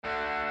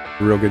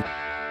Real good.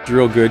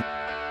 Real good.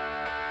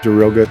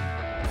 Real good.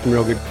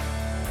 Real good.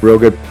 Real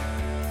good.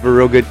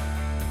 Real good.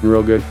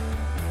 Real good.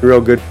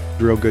 Real good.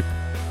 Real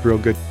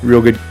good.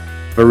 Real good.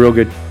 Real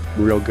good.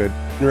 Real good.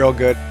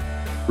 Real good.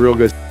 Real good. Real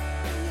good.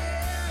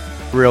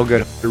 Real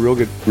good. Real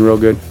good. Real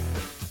good.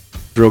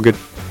 Real good.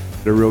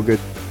 They're real good.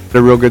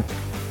 They're real good.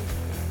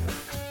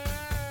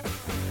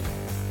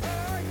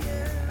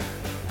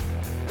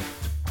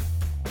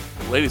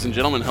 Ladies and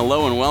gentlemen,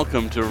 hello and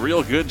welcome to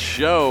Real Good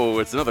Show.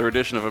 It's another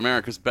edition of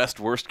America's Best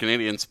Worst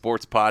Canadian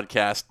Sports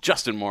Podcast.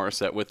 Justin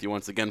Morissette with you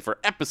once again for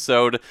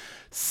episode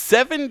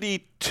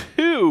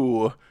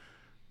 72.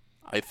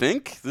 I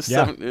think is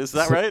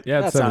that right?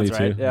 Yeah, that it's 72.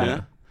 sounds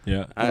right.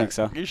 Yeah. I think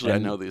so. Usually I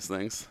know these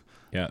things.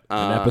 Yeah.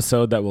 An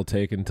episode that will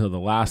take until the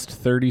last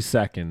 30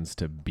 seconds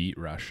to beat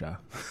Russia.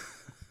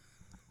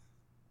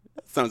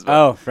 Sounds bad.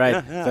 Oh,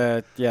 right.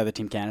 Yeah. The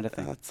Team Canada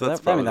thing. That's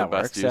That- probably that the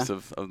best works,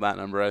 use of that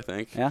number, I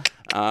think. Yeah.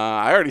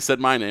 I already said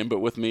my name, but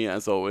with me,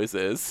 as always,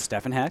 is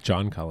Stefan Heck.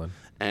 John Cullen.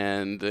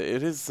 and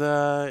it is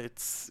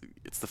it's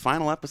the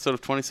final episode of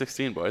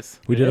 2016,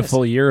 boys. We did a is.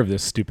 full year of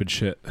this stupid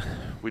shit.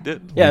 We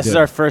did Yeah, this is did.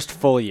 our first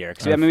full year.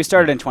 'Cause, we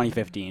started in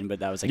 2015, but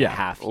that was like a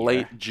half year.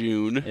 late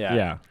June. Yeah.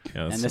 Yeah,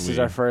 And this is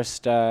our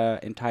first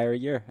entire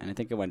year, and I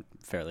think it went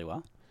fairly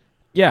well.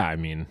 Yeah, I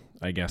mean,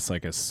 I guess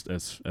like as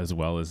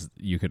well as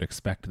you could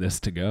expect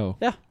this to go.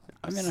 Yeah.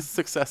 I mean,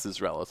 Success is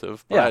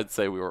relative, but Yeah. I'd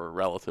say we were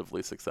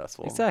relatively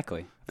successful.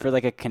 exactly. For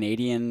like a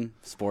Canadian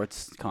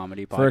sports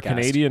comedy podcast. For a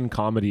Canadian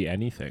comedy,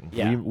 anything.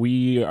 Yeah.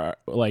 We are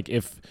like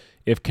if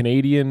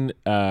Canadian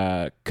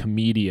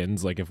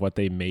comedians, like if what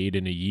they made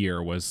in a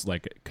year was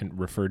like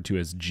referred to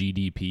as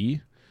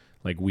GDP,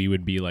 like we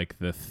would be like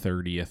the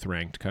 30th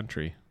ranked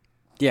country.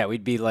 Yeah,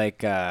 we'd be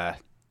like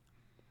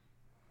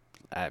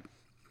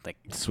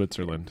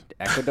Switzerland.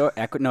 Ecuador.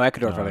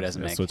 Ecuador probably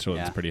doesn't make.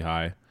 Switzerland's yeah. pretty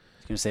high.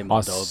 I was going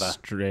to say Moldova.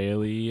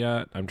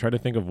 Australia. I'm trying to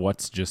think of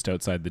what's just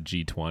outside the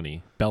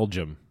G20.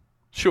 Belgium.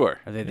 Sure.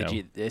 Are they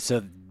the Yeah.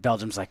 So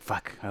Belgium's like,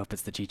 fuck, I hope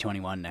it's the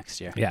G21 next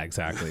year. Yeah,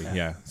 exactly.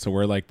 Yeah. So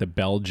we're like the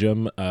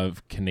Belgium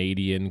of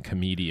Canadian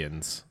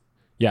comedians.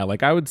 Yeah,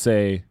 like I would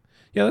say,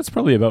 yeah, that's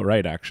probably about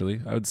right,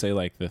 actually. I would say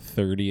like the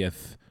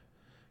 30th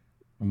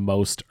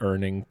most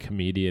earning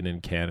comedian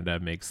in Canada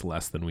makes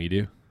less than we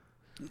do.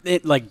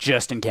 It like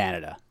just in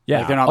Canada. Yeah.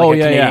 Like, they're not like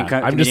a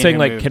Canadian I'm just saying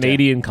like who moved to-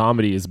 Canadian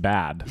comedy is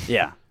bad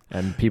Yeah.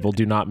 and people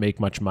do not make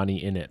much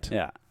money in it.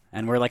 Yeah.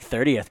 And we're like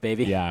 30th,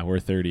 baby. Yeah, we're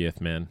 30th,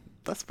 man.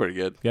 That's pretty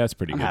good. Yeah, it's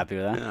pretty I'm good. happy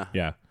with that. Yeah.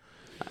 Yeah.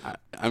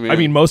 I mean, I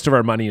mean, most of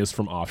our money is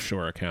from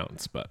offshore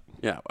accounts, but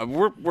yeah,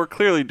 we're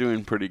clearly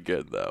doing pretty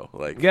good though.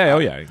 Like, yeah, oh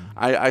yeah.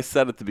 I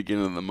said at the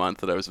beginning of the month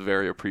that I was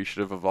very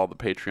appreciative of all the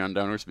Patreon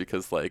donors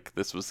because like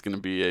this was going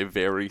to be a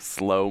very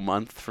slow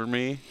month for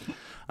me.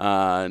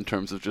 In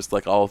terms of just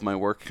like all of my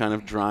work kind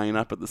of drying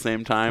up at the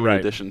same time, Right. in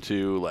addition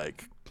to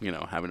like, you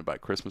know, having to buy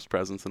Christmas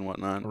presents and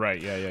whatnot.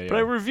 Right, yeah. But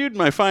I reviewed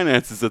my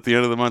finances at the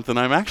end of the month, and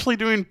I'm actually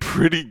doing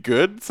pretty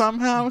good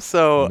somehow.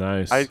 So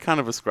Nice. I kind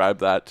of ascribe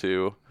that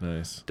to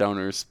Nice.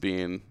 donors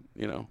being,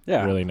 you know,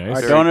 Yeah. Really nice.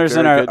 Our Very- donors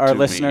very and good our to me.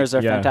 listeners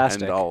are Yeah.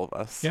 fantastic. and all of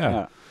us. Yeah.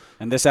 Yeah.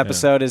 And this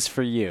episode is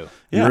for you.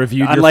 You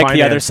reviewed your Unlike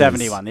the other finances.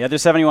 71. The other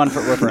 71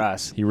 were for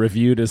us. He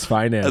reviewed his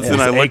finances. As in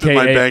I looked at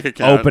my AKA bank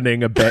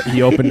account.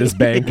 He opened his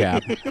bank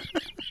app.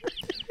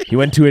 He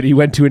went to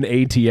an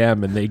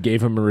ATM and they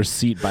gave him a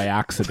receipt by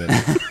accident.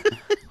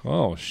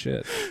 Oh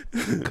shit.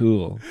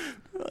 Cool.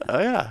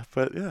 Yeah,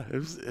 but yeah, it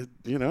was,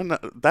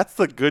 that's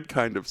the good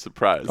kind of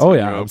surprise. Oh when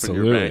yeah, you open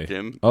absolutely.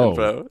 your bank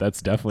Oh,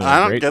 that's definitely. I a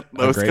don't great, get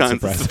those a great kinds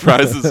surprise. of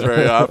surprises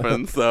very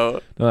often, so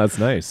No, that's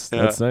nice.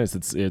 Yeah. That's nice.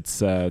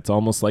 It's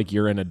almost like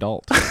you're an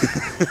adult.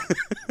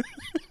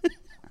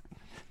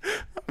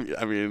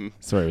 I mean,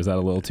 Sorry, was that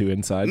a little too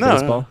inside no,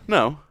 baseball?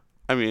 no.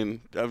 I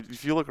mean,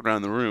 if you look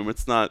around the room,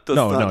 it's not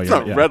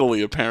yeah.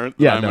 readily apparent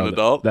that Yeah, I'm no, an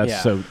adult.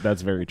 That's Yeah.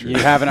 that's very true. You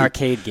have an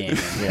arcade game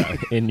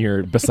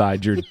Yeah,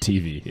 beside your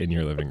TV in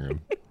your living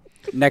room.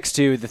 next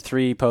to the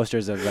 3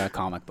 posters of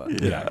comic book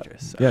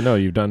characters. So. Yeah, no,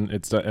 you've done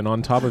it's and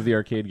on top of the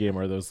arcade game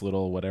are those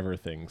little whatever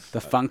things. The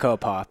Funko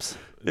Pops.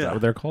 Is that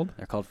what they're called?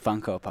 They're called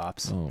Funko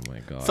Pops. Oh my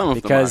god. Some of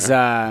Because them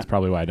are. That's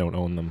probably why I don't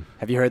own them.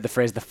 have you heard the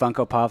phrase "the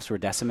Funko Pops were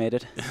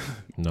decimated"?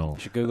 No.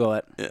 You should Google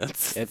it.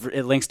 It's,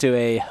 It links to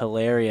a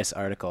hilarious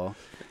article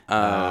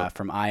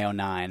from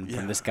IO9 yeah.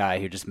 from this guy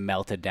who just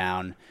melted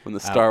down when the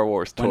Star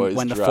Wars toys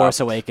when the dropped. Force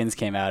Awakens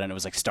came out, and it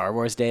was like Star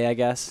Wars Day, I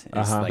guess.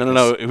 It's Uh-huh. like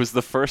No. this- It was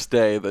the first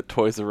day that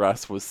Toys R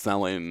Us was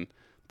selling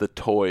the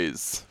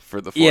toys for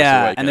the Force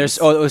Yeah, Awakens. and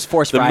it was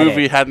Force the Friday.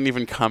 movie hadn't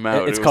even come out.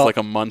 It's It was called- like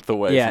a month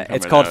away. Yeah, from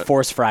it's coming called out.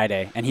 Force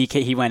Friday, and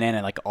he went in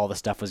and like all the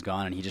stuff was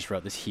gone, and he just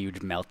wrote this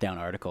huge meltdown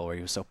article where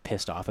he was so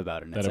pissed off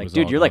about it. And That it's it like, was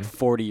dude, all you're like gone?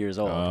 40 years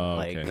old. Oh,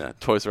 like, okay. Yeah,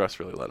 Toys R Us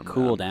really let them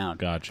cool down.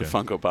 Gotcha. The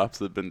Funko Pops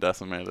had been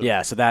decimated.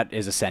 Yeah, so that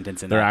is a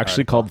sentence in They're that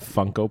actually article.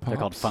 called Funko Pops. They're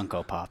called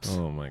Funko Pops.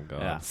 Oh my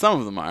god. Yeah. Some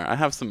of them are. I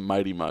have some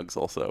Mighty Mugs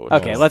also. which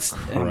Okay, is let's.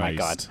 Oh my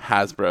Christ.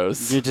 God,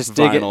 Hasbro's you're just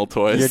vinyl digging.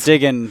 toys. You're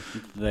digging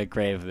the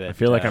grave a bit. I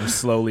feel like I'm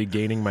slowly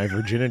gaining my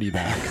virginity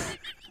back.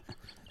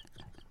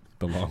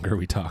 the longer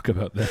we talk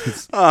about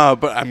this.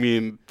 But I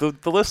mean, the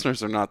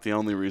listeners are not the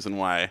only reason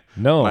why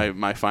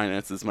my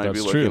finances might be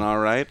That's looking true. all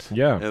right.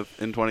 Yeah.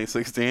 In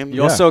 2016.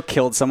 You also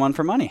killed someone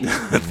for money.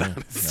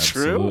 It's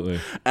true. Absolutely.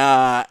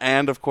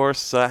 And of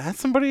course, had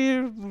somebody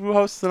who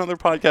hosts another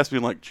podcast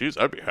being like, geez,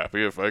 I'd be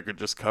happy if I could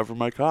just cover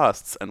my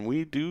costs. And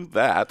we do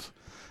that.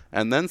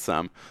 And then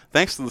some,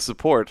 thanks to the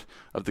support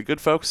of the good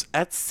folks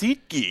at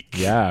SeatGeek.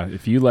 Yeah,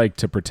 if you like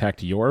to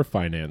protect your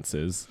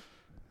finances,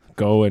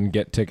 go and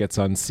get tickets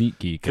on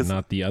SeatGeek and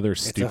not the other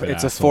stupid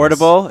It's assholes.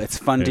 affordable. It's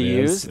fun to It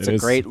use. is. It's It a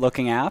is. great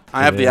looking app.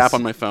 I have the is. app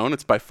on my phone.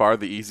 It's by far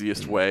the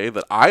easiest way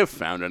that I've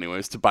found,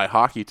 anyways, to buy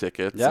hockey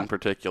tickets Yeah. in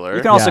particular.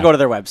 You can also Yeah. go to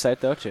their website,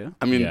 though, too.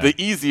 I mean, Yeah. the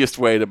easiest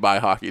way to buy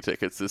hockey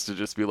tickets is to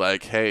just be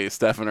like, hey,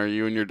 Stefan, are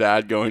you and your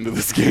dad going to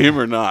this game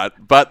or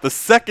not? But the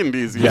second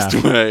easiest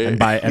way... And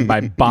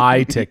by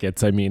buy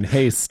tickets, I mean,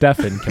 hey,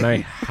 Stefan, can I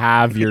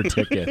have your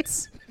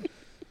tickets?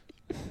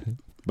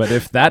 But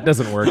if that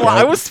doesn't work Well, out,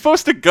 I was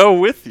supposed to go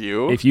with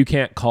you. if you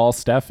can't call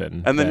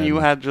Stefan, And then you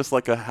had just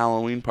like a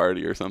Halloween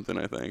party or something,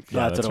 I think.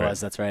 Yeah, That's that's what it right. was.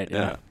 That's right.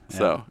 Yeah. Yeah.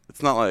 So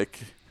it's not like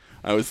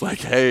I was like,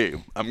 hey,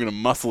 I'm going to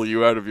muscle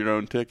you out of your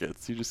own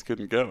tickets. You just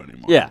couldn't go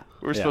anymore. Yeah.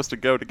 We were Yeah. supposed to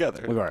go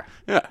together. We were.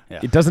 Yeah. Yeah.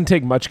 It doesn't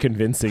take much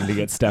convincing to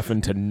get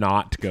Stefan to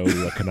not go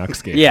to a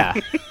Canucks game. Yeah.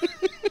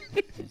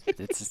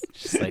 It's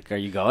just like, are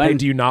you Hey, going?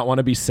 do you not want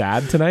to be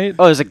sad tonight?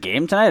 Oh, there's a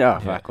game tonight? Oh,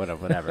 fuck,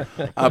 whatever.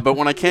 But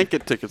when I can't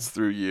get tickets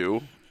through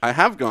you, I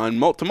have gone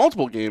to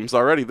multiple games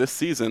already this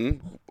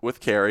season with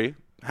Carrie,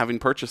 having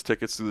purchased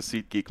tickets through the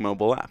SeatGeek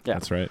mobile app. Yeah.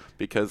 That's right.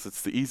 Because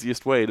it's the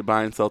easiest way to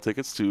buy and sell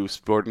tickets to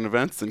sporting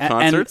events and And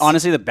concerts.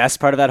 honestly, the best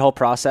part of that whole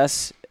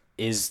process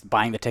is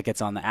buying the tickets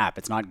on the app.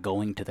 It's not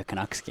going to the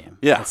Canucks game.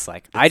 Yeah. It's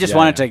like, I just Yeah.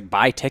 wanted to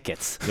buy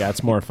tickets Yeah,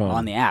 it's more fun.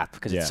 on the app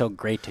because Yeah. it's so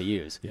great to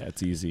use. Yeah,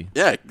 it's easy.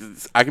 Yeah,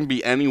 I can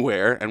be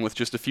anywhere, and with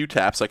just a few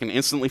taps, I can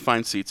instantly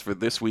find seats for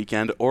this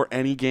weekend or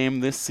any game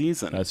this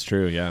season. That's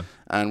true, yeah.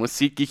 And with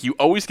SeatGeek, you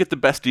always get the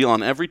best deal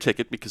on every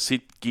ticket because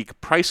SeatGeek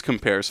price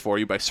compares for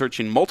you by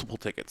searching multiple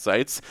ticket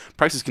sites.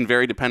 Prices can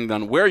vary depending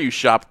on where you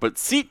shop, but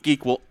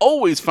SeatGeek will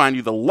always find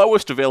you the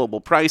lowest available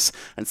price,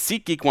 and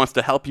SeatGeek wants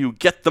to help you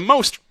get the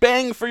most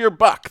bang for your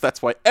buck.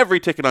 That's why every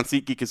ticket on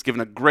SeatGeek is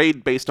given a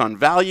grade based on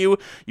value.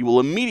 You will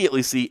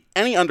immediately see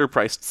any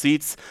underpriced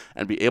seats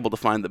and be able to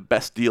find the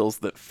best deals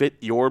that fit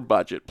your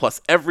budget.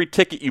 Plus, every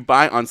ticket you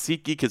buy on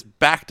SeatGeek is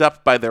backed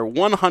up by their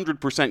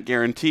 100%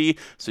 guarantee,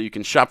 so you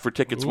can shop for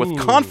tickets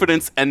with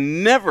confidence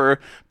and never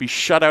be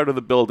shut out of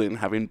the building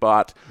having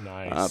bought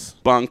Nice.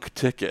 bunk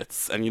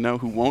tickets. And you know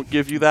who won't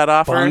give you that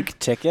offer? Bunk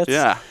tickets?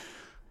 Yeah.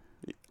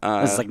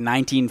 It's like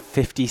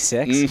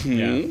 1956.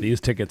 Mhm. Yeah,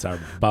 these tickets are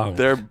bunk.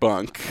 They're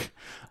bunk.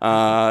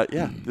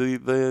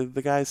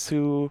 The guys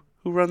who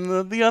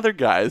run the other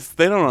guys,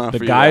 they don't offer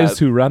the you guys that.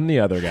 who run the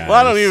other guys. Well,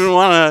 I don't even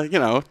want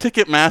to,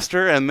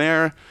 Ticketmaster and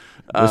their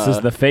This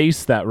is the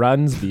face that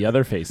runs the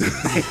other faces.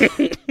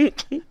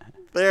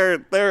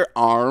 their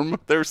arm,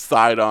 their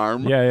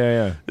sidearm.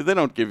 Yeah. They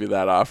don't give you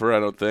that offer, I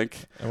don't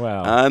think.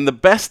 Wow. And the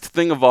best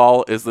thing of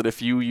all is that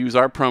if you use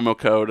our promo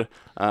code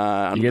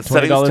on You the get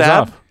settings $20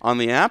 tab off. on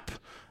the app,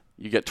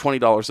 you get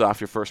 $20 off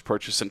your first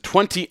purchase and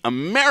 $20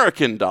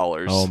 American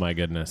dollars. Oh my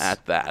goodness.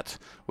 At that,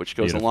 which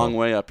goes Beautiful. a long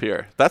way up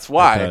here. That's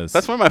why. does.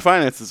 That's why my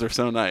finances are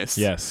so nice.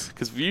 Yes.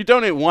 Because if you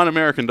donate $1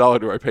 American to our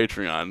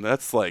Patreon,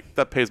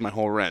 that pays my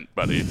whole rent,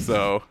 buddy.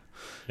 So.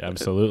 Yeah,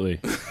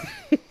 absolutely.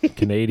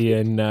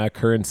 Canadian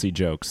currency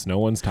jokes. No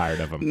one's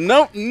tired of them.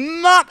 Nope,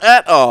 not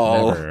at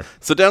all. Never.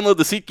 So download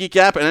the SeatGeek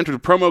app and enter the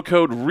promo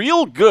code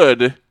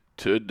REALGOOD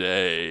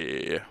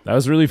today. That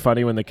was really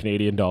funny when the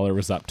Canadian dollar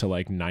was up to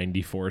like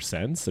 94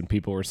 cents and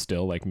people were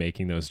still like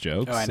making those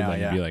jokes. Oh, I know, and then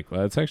yeah. you'd be like,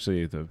 well, that's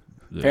actually the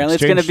Apparently,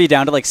 it's going to be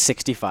down to like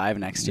 65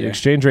 next the year.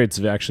 exchange rate's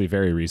actually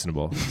very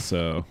reasonable.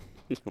 So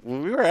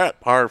We were at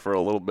par for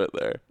a little bit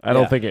there. I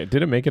don't Yeah. think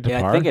did it make it to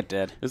Yeah, par? I think it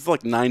did. It's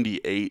like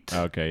 98,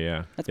 Okay,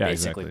 yeah. That's yeah,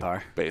 basically exactly.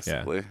 par.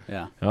 basically.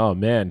 Yeah. Oh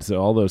man,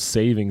 so all those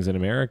savings in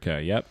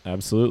America. Yep,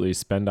 absolutely.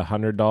 Spend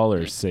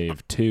 $100,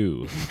 save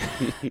 $2.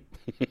 Big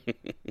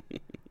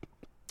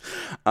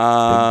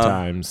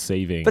time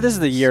savings. But this is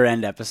the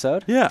year-end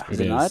episode. Yeah. Is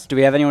It it is. not? Do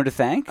we have anyone to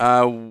thank?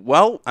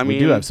 Well, I mean, we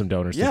do have some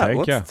donors yeah, to thank.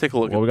 let's Yeah, take a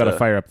look Well, at we got to the-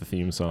 fire up the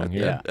theme song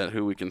here. at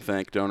who we can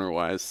thank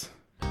donor-wise.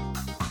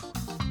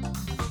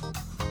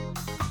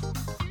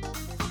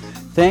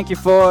 Thank you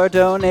for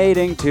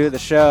donating to the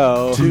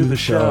show. To the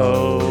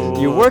show.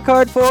 You work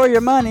hard for your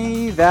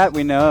money, that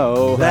we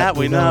know. That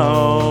we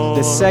know.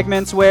 This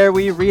segment's where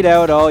we read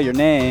out all your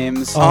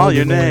names. all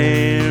your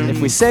names.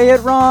 If we say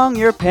it wrong,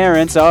 your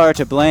parents are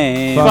to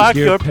blame. Fuck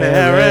your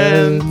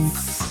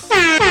parents.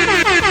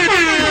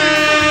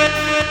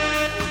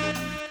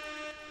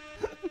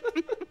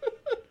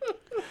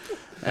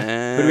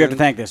 Who do we have to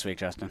thank this week,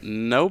 Justin?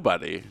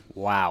 Nobody.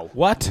 Wow.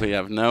 What? We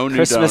have no new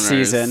Christmas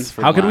donors season.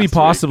 from How could we last week.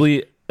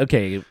 possibly?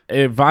 Okay,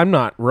 if I'm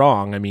not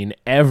wrong, I mean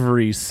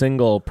every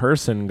single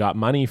person got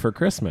money for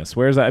Christmas.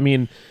 Whereas I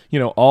mean,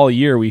 all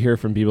year we hear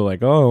from people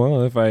like, "Oh,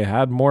 well, if I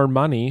had more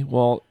money."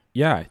 Well,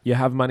 yeah, you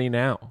have money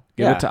now.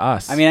 Give it to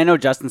us. I mean, I know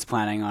Justin's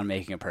planning on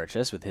making a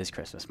purchase with his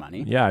Christmas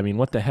money. yeah, I mean,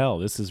 what the hell?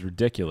 This is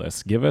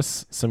ridiculous. Give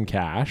us some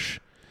cash.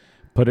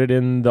 Put it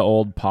in the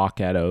old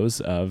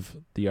pockettos of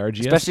the RGS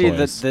Especially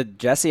boys. the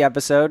Jesse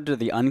episode,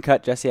 the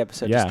uncut Jesse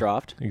episode just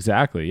dropped.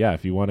 Exactly. Yeah,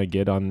 if you want to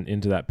get on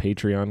into that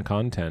Patreon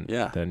content,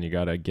 Yeah. then you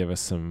got to give us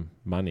some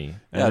money.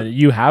 Yeah. And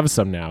you have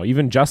some now.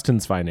 Even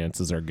Justin's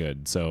finances are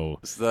good. So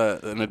It's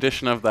an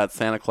edition of that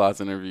Santa Claus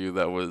interview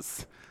that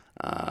was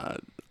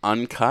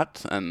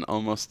uncut and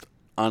almost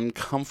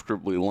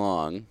uncomfortably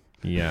long,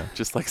 yeah.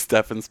 just like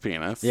Stefan's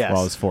penis. Yeah.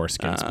 Well, his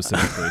foreskin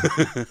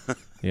specifically.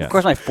 Yeah. Of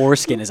course, my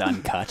foreskin is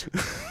uncut.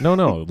 No,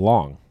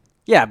 long.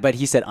 Yeah, but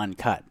he said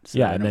uncut. So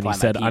Yeah, that and then he implied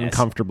said my penis.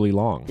 uncomfortably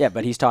long. Yeah,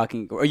 but he's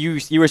talking. Or you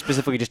were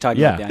specifically just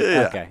talking Yeah. about the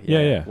Yeah. Okay.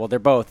 Yeah. Well, they're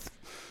both.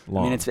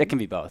 Long. I mean, it can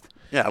be both.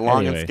 Yeah, long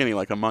Anyway. and skinny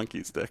like a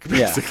monkey's dick,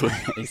 Yeah. basically.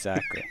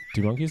 Exactly.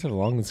 Do monkeys have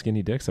long and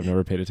skinny dicks? I've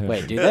never paid attention.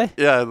 Wait, do they?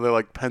 Yeah, they're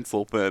like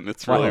pencil thin.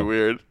 It's really Wow.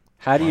 weird.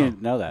 How do you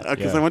know that?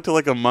 Because Yeah. I went to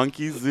like a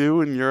monkey zoo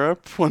in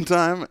Europe one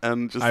time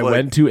and just I like...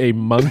 went to a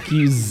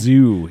monkey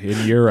zoo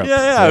in Europe.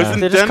 Yeah, I was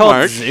in They're just called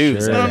Denmark.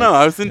 zoos. Sure. No,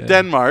 I was in Yeah.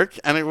 Denmark,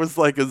 and it was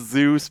like a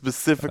zoo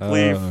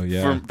specifically. Oh,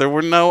 yeah. For, there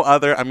were no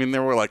other. I mean,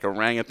 there were like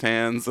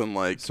orangutans and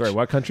like. Sorry,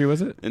 what country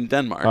was it? In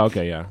Denmark. Oh,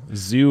 okay, yeah.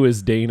 Zoo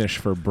is Danish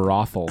for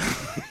brothel.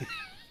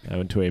 I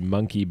went to a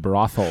monkey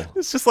brothel.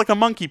 It's just like a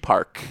monkey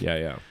park.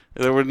 Yeah.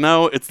 There were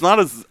no. It's not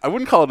a. I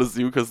wouldn't call it a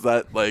zoo because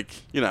that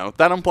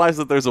that implies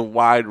that there's a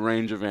wide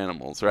range of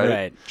animals, right?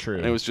 Right. True.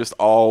 And it was just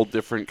all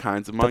different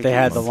kinds of monkeys. But they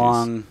had the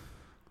long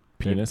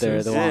Penises?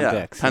 They're the long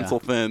dicks. pencil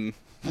thin.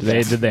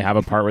 Did they have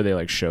a part where they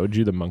like showed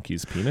you the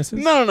monkey's penises?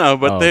 No,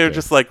 but Oh, they're okay.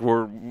 just like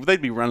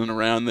they'd be running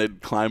around.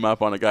 They'd climb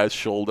up on a guy's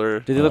shoulder.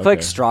 Do they look like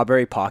Okay.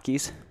 strawberry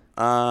pockies?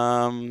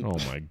 Oh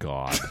my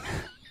god.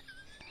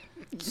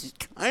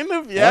 Kind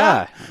of,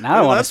 yeah. Now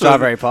I want a that's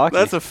strawberry pocky.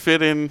 That's a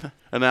fit-in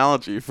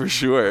analogy for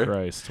sure.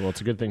 Christ. Well,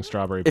 it's a good thing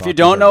strawberry. If you Pockies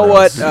don't are know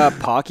what gross.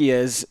 pocky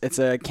is, it's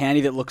a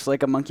candy that looks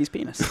like a monkey's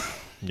penis.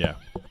 Yeah,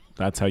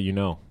 that's how you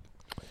know.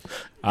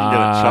 You can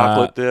get a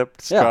chocolate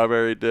dipped, yeah.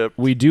 strawberry dipped.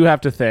 We do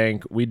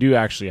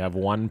actually have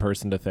one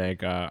person to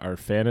thank. Our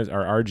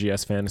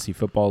RGS Fantasy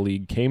Football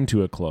League came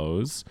to a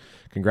close.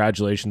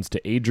 Congratulations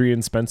to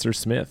Adrian Spencer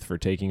Smith for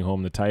taking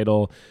home the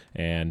title.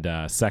 And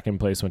second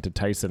place went to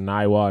Tyson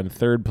Niwa, and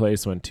third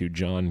place went to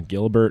John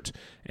Gilbert.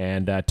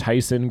 And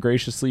Tyson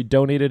graciously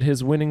donated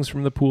his winnings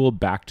from the pool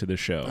back to the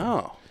show.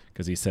 Oh.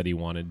 Because he said he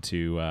wanted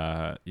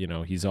to,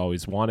 he's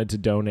always wanted to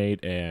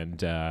donate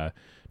and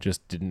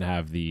just didn't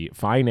have the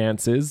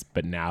finances.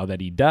 But now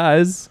that he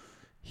does,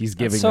 he's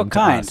giving so them to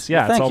kind. us. Yeah,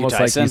 Well, it's thank you, almost like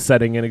Tyson. he's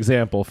setting an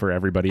example for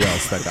everybody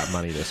else that got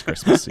money this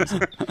Christmas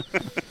season.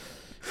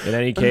 In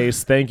any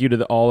case, thank you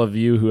to all of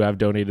you who have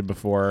donated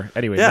before.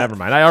 Anyway, Yeah. never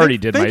mind. I already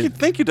did my.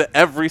 Thank you to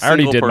every I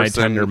single already did my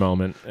person tender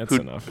moment. That's who,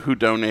 enough. who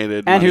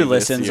donated And who money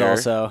this listens year.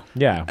 also.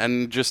 Yeah.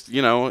 And just,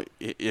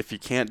 if you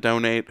can't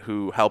donate,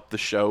 who helped the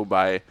show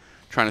by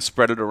trying to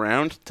spread it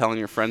around, telling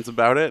your friends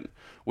about it.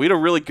 We had a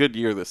really good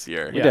year this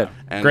year. We did.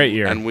 And, Great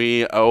year. And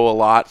we owe a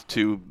lot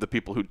to the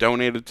people who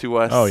donated to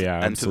us. Oh, yeah,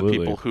 and absolutely. to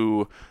the people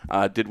who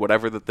did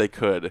whatever that they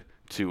could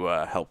to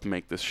help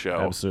make this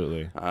show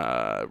Absolutely.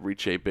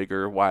 reach a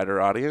bigger,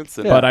 wider audience.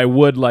 And But I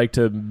would like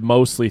to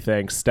mostly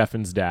thank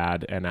Stefan's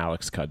dad and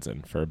Alex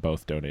Cudson for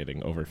both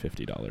donating over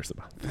 $50 a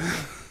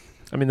month.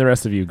 I mean, the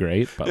rest of you,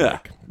 great, but Yeah.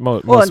 like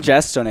Well, most. and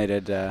Jess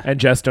donated. And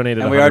Jess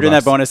donated. And we are doing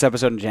that $100. bonus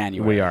episode in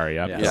January. We are,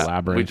 yep. Yeah. The yeah,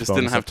 Labyrinth we just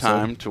didn't bonus have episode.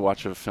 time to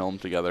watch a film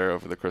together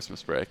over the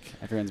Christmas break.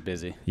 Everyone's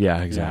busy. Yeah, You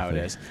know exactly.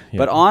 how it is.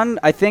 Yeah. But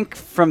I think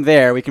from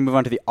there, we can move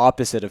on to the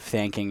opposite of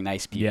thanking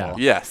nice people. Yeah.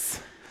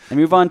 Yes. And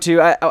move on to,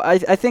 I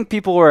think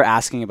people were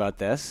asking about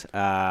this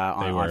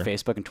on were.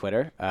 Facebook and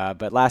Twitter.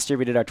 But last year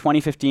we did our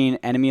 2015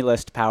 enemy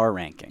list power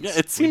rankings. Yeah,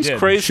 it seems did.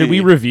 crazy. Should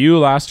we review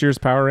last year's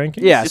power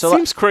rankings? Yeah, It so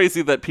seems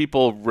crazy that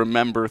people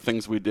remember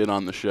things we did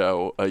on the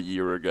show a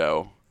year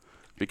ago,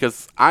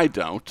 because I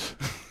don't.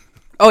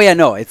 oh yeah,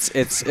 no, it's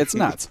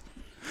nuts.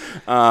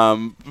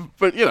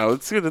 But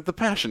it's good that the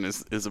passion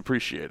is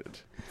appreciated.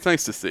 It's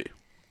nice to see.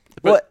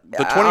 Well, But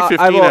the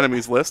 2015 will-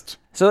 enemies list.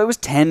 So it was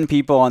 10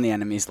 people on the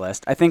enemies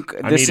list. I think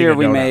this needing year a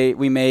donut.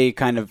 we may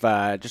kind of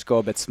just go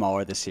a bit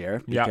smaller this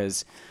year Yeah.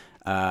 because,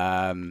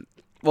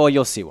 well,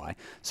 you'll see why.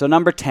 So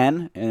number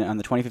 10 on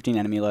the 2015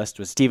 enemy list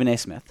was Stephen A.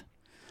 Smith.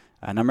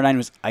 Number 9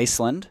 was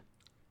Iceland.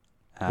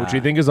 Which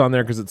you think is on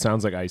there because it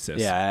sounds like ISIS.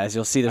 Yeah, as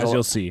you'll see, there's As a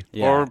you'll see.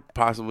 yeah, Or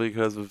possibly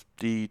because of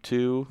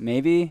D2.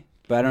 maybe,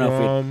 but I don't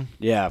know if we.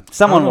 Yeah, I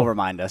someone don't will know.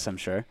 remind us, I'm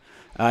sure.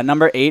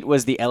 Number 8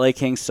 was the LA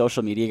Kings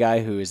social media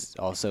guy who is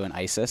also in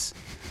ISIS.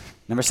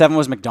 Number 7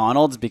 was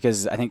McDonald's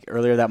because I think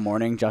earlier that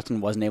morning Justin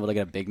wasn't able to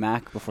get a Big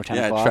Mac before 10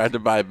 Yeah, o'clock. I tried to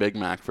buy a Big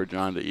Mac for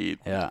John to eat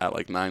Yeah. at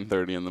like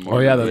 9:30 in the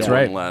morning. yeah, that's They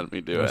wouldn't right. Let me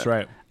do That's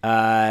it.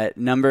 right.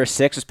 Number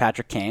 6 was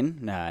Patrick Kane.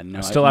 No,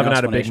 I still haven't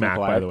had a Big explanation Mac,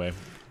 by required. the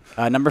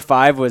way. Number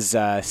 5 was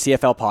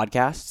CFL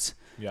podcasts.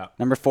 Yeah.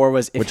 Number 4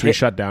 was Which we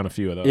shut down a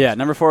few of those. Yeah,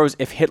 number 4 was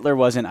if Hitler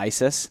was in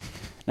ISIS.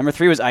 Number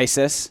 3 was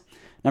ISIS.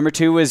 Number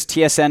 2 was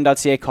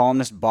TSN.ca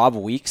columnist Bob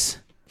Weeks.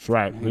 That's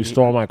right. We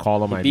stole my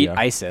column He beat idea.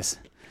 ISIS.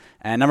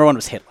 And number 1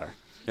 was Hitler.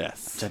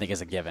 Yes. which I think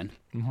is a given.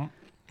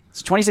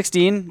 So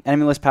 2016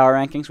 Enemy List Power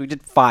Rankings. We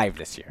did 5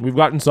 this year. We've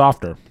gotten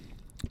softer.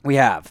 We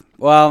have.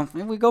 Well,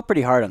 we go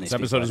pretty hard on these. This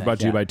episode people, is I brought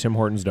think, to you by Tim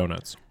Hortons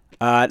Donuts.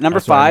 Number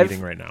That's what I'm 5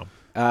 eating right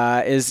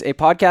now. is a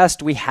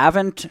podcast we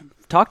haven't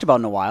talked about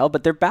in a while,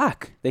 but they're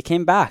back. They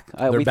came back.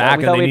 They're we back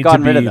thought and they we'd need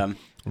gotten to rid of be them.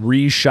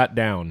 re-shut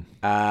down.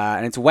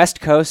 And it's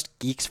West Coast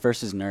Geeks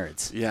versus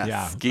Nerds. Yes.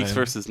 Yeah, Geeks and-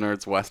 versus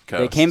Nerds West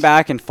Coast. They came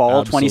back in fall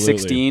Absolutely.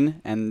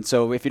 2016, and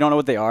so if you don't know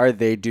what they are,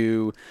 they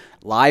do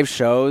live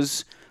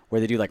shows where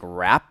they do like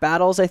rap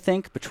battles, I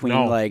think, between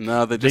No. like.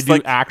 No, they They just do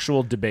like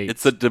actual debates.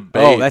 it's a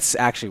debate. Oh, that's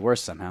actually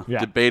worse somehow. Yeah.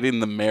 debating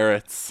the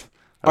merits.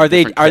 of Are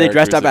they different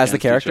dressed up characters as the against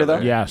each character though?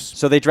 other. Yes.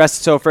 So they dress.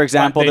 So for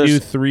example, But they do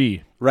there's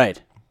 3. right.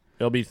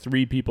 There'll be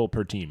 3 people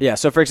per team. Yeah.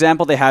 So for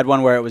example, they had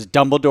one where it was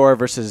Dumbledore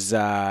versus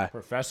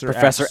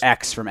Professor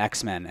X from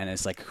X-Men, and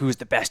it's like who's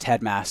the best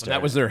headmaster.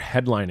 That was their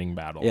headlining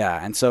battle.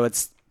 Yeah, and so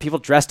it's people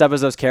dressed up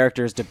as those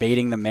characters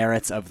debating the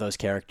merits of those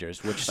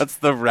characters, which That's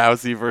the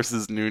Rousey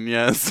versus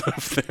Nunez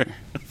of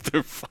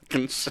their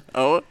fucking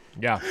show.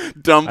 Yeah.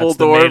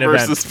 Dumbledore main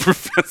event. versus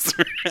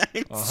Professor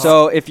X.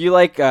 So if you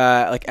like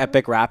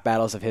epic rap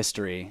battles of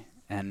history,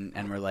 and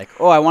we're like,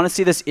 oh, I want to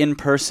see this in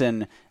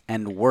person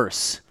and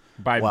worse.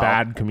 By Well,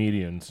 bad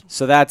comedians.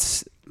 So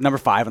that's number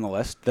 5 on the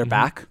list. Mm-hmm. They're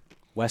back.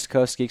 West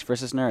Coast Geeks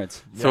versus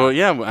Nerds. So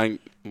yeah,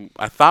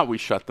 I thought we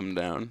shut them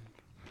down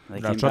They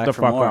Now came shut back the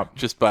for fuck more. up.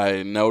 just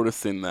by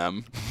noticing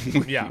them.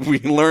 Yeah. We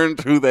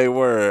learned who they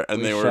were, and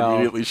We they were shall-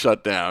 immediately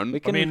shut down. We I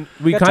can, mean,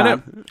 we got kind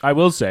time. of, I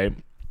will say,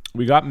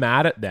 we got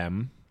mad at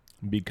them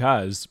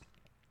because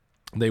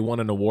they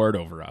won an award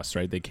over us,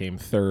 right? They came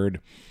 3rd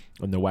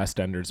on the West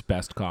Enders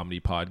Best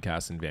Comedy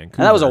Podcast in Vancouver.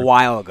 And that was a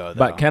while ago, though.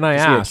 But can I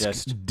This year ask,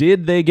 just-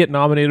 did they get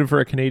nominated for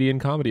a Canadian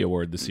Comedy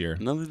Award this year?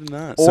 No, they did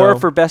not. or so-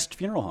 for Best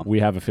Funeral Home.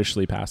 We have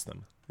officially passed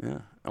them. Yeah.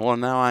 Well,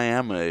 now I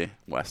am a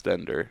West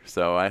Ender,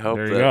 so I hope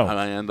There you that go.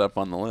 I end up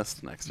on the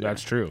list next year.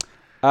 That's true.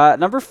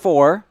 Number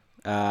 4,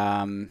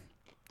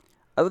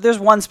 there's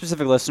one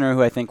specific listener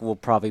who I think will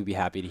probably be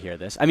happy to hear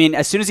this. I mean,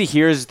 as soon as he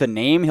hears the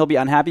name, he'll be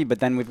unhappy, but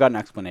then we've got an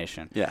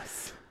explanation.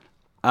 Yes.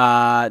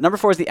 Number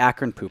 4 is the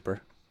Akron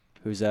Pooper,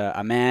 who's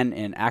a man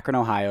in Akron,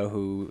 Ohio,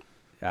 who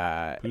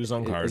Who's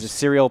on cars? is a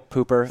serial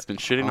pooper. He's been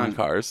shitting on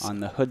cars on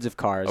the hoods of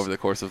cars. over the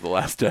course of the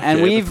last decade.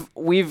 And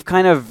we've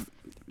kind of,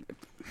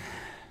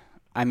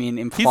 I mean,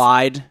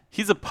 implied.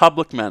 He's a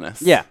public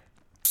menace. Yeah,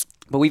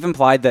 but we've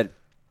implied that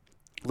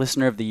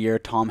listener of the year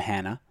Tom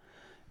Hanna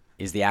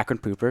is the Akron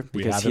Pooper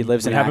because he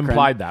lives in Akron. We have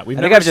implied that. We've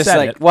I never think I've just said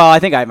like. it. Well, I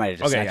think I might have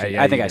just. Okay, actually,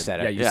 yeah, I think you I did. said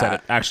it. Yeah, you Yeah. said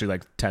it actually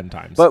like 10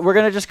 times. But we're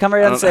gonna just come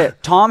right out and say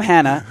it. Tom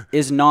Hanna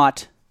is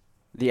not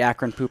the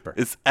Akron Pooper.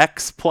 Is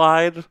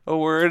explied a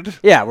word?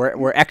 Yeah,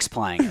 we're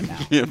X-plying it now.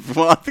 Yeah,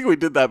 well, I think we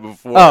did that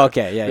before. Oh,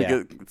 okay, yeah.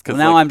 Because Well,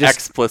 now I'm just-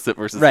 explicit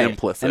versus Right.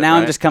 implicit. And now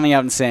I'm right? just coming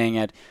out and saying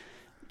it.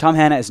 Tom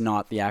Hanna is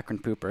not the Akron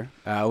Pooper.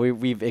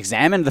 We've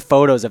examined the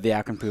photos of the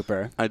Akron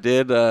Pooper. I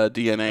did a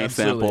DNA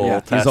sample Yeah.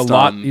 test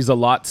He's a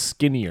lot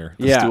skinnier.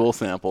 the Yeah. stool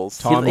samples.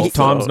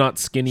 Tom's not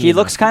skinny. He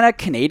looks enough. kind of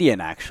Canadian,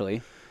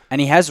 actually.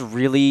 And he has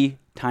really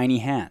tiny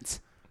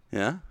hands.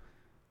 Yeah.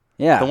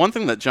 Yeah. The one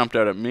thing that jumped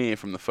out at me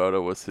from the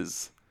photo was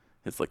his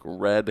like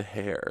red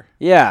hair.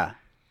 Yeah.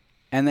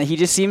 And then he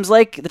just seems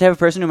like the type of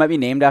person who might be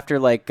named after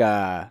like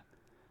a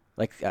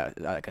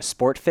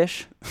sport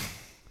fish.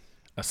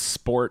 a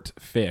sport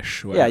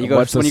fish. Yeah, you go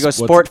What's when a you go s-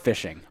 what's- sport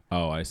fishing.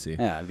 Oh, I see.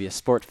 Yeah, it'd be a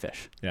sport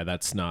fish. Yeah,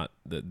 that's not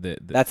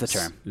That's the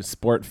term.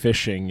 Sport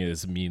fishing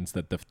means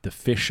that the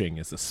fishing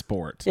is a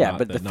sport. Yeah, not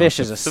but the not fish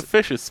is a The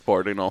fish is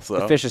sporting also.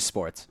 the fish is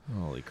sports.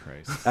 Holy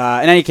Christ.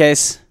 In any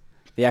case,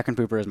 the Akron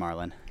Pooper is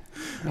Marlin.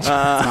 It's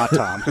not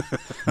Tom.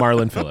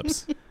 Marlon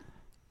Phillips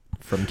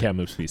from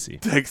Kamloops, BC.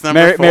 Takes number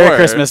Merry, 4. Merry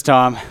Christmas,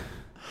 Tom.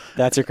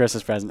 That's your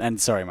Christmas present. And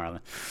sorry, Marlon.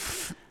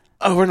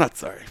 Oh, we're not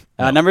sorry.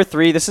 Number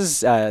 3. This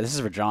is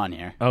for John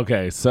here.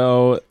 Okay,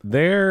 so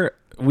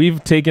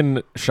we've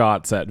taken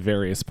shots at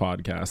various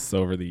podcasts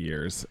over the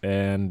years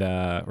and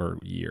or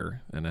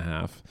year and a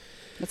half.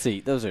 Let's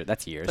see.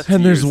 That's years.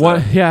 And there's years,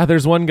 one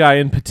there's one guy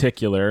in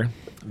particular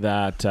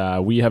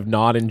that we have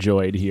not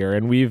enjoyed here,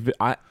 and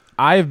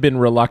I've been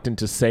reluctant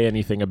to say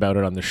anything about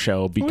it on the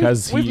show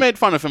because we've made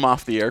fun of him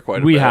off the air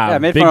quite a we bit. have Yeah, I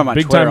made big, fun of him on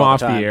big Twitter time all off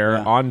the the time, air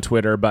yeah. on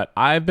Twitter, but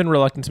I've been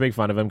reluctant to make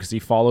fun of him because he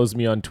follows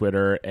me on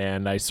Twitter,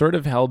 and I sort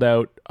of held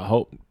out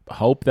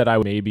hope that I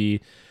would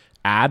maybe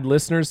add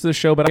listeners to the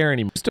show, but I don't care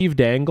anymore. Steve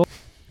Dangle,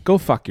 go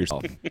fuck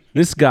yourself.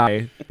 This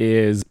guy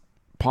is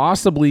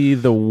possibly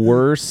the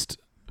worst.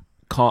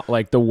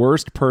 The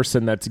worst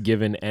person that's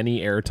given any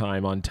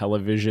airtime on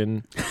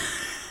television.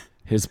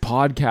 His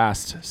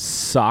podcast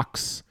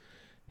sucks.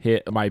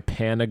 My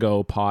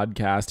Panago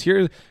podcast.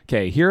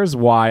 Here's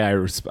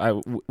why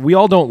we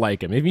all don't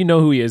like him. If you know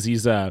who he is,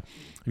 if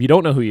you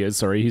don't know who he is,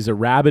 sorry, he's a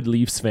rabid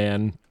Leafs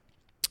fan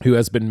who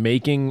has been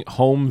making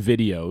home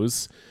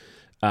videos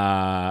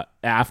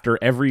after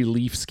every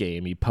Leafs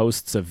game. He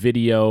posts a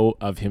video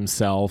of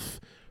himself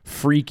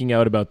freaking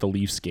out about the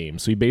Leafs game.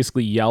 So he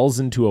basically yells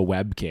into a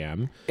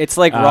webcam. It's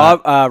like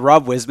Rob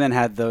Wisman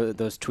had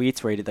those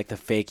tweets where he did like the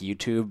fake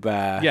YouTube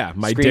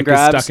my screen dick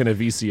grabs. is stuck in a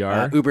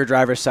VCR. Uber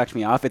driver sucked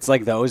me off. It's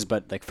like those,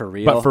 but like for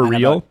real. But for and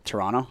real? about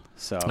Toronto.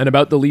 So And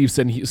about the Leafs.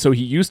 And he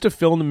used to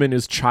film them in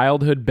his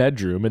childhood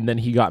bedroom, and then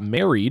he got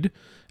married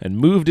and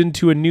moved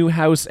into a new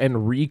house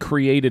and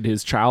recreated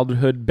his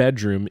childhood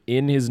bedroom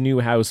in his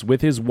new house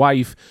with his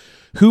wife,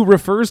 who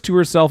refers to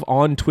herself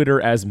on Twitter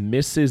as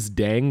Mrs.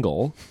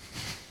 Dangle.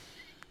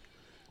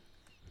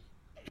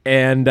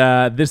 And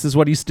this is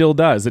what he still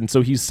does. And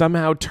so he's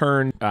somehow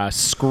turned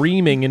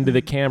screaming into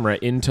the camera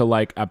into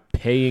like a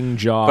paying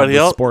job But with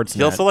Sportsnet.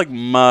 he also like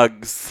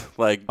mugs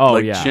like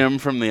Jim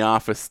from The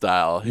Office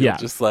style. He'll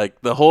just like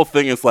the whole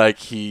thing is like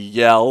he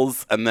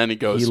yells and then he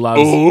goes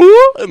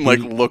 "Ooh," and like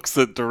looks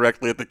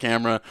directly at the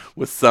camera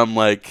with some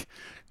like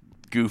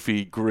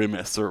goofy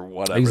grimace or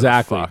whatever.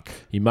 Exactly. The fuck.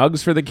 He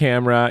mugs for the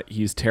camera.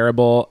 He's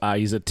terrible.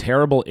 He's a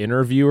terrible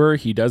interviewer.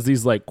 He does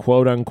these like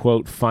quote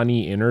unquote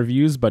funny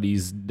interviews, but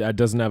he's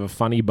doesn't have a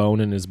funny bone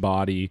in his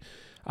body.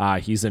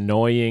 He's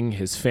annoying.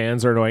 His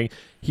fans are annoying.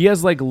 He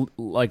has like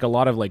a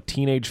lot of like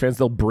teenage fans.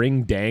 They'll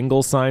bring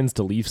dangle signs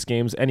to Leafs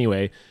games.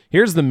 Anyway,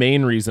 here's the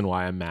main reason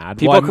why I'm mad.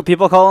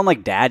 people call him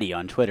like daddy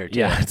on Twitter too.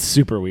 Yeah, it's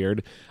super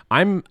weird.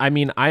 I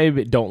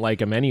don't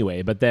like him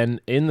anyway, but then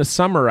in the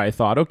summer I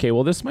thought, okay,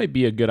 well, this might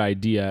be a good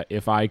idea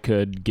if I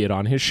could get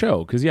on his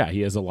show. Because, yeah,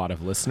 he has a lot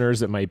of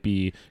listeners. It might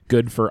be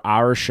good for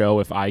our show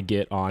if I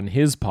get on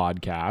his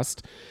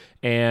podcast.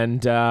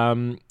 And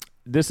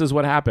this is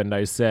what happened.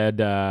 I said,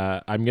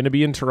 I'm going to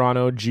be in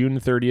Toronto June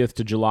 30th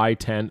to July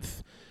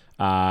 10th.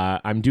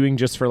 I'm doing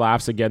Just for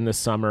Laughs again this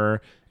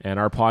summer, and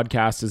our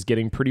podcast is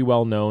getting pretty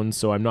well known,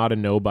 so I'm not a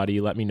nobody.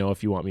 Let me know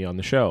if you want me on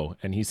the show.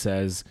 And he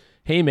says,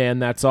 hey man,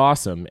 that's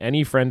awesome.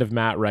 Any friend of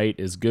Matt Wright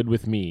is good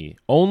with me.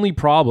 Only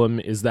problem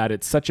is that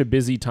it's such a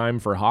busy time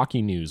for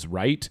hockey news,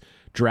 right?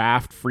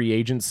 Draft, free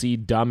agency,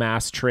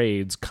 dumbass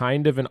trades,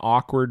 kind of an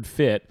awkward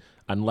fit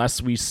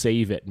unless we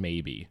save it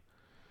maybe.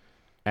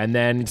 And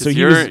then so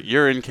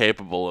you're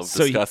incapable of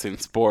discussing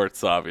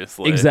sports,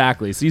 obviously.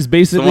 Exactly. So he's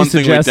basically the one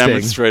thing suggesting, we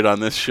demonstrate on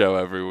this show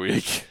every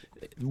week.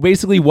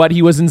 Basically what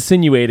he was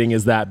insinuating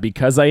is that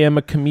because I am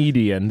a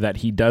comedian that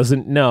he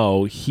doesn't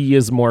know, he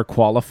is more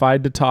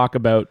qualified to talk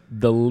about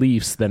the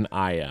Leafs than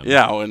I am.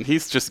 Yeah, and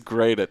he's just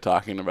great at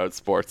talking about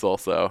sports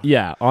also.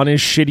 Yeah, on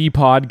his shitty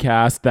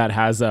podcast that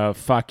has a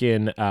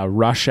fucking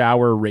Rush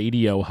Hour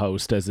radio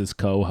host as his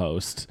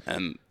co-host.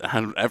 And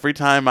every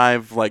time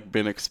I've like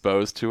been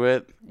exposed to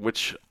it,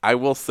 which I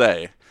will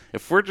say,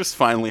 if we're just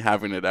finally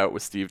having it out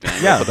with Steve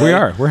Dangle today, we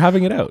are. We're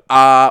having it out.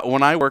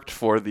 When I worked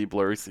for the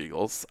Blurry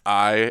Seagulls,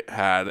 I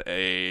had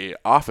a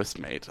office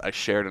mate. I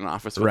shared an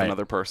office with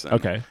another person.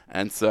 Okay.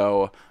 And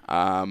so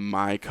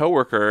my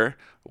coworker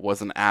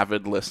was an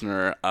avid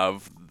listener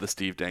of the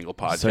Steve Dangle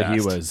podcast.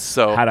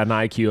 So he had an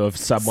IQ of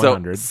sub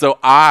 100. So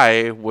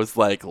I was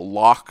like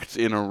locked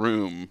in a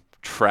room,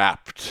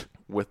 trapped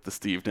with the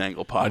Steve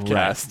Dangle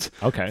podcast.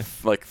 Right. Okay.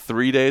 Like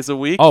 3 days a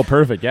week. Oh,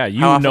 perfect. Yeah.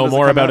 You know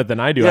more about it than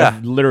I do. Yeah.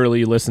 I've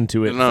literally listened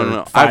to it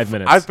for 5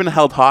 minutes. I've been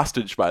held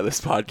hostage by this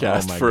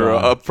podcast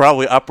for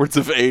probably upwards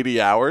of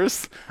 80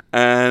 hours.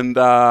 And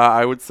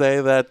I would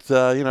say that,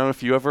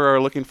 if you ever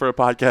are looking for a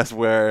podcast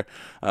where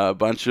a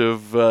bunch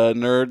of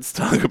nerds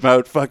talk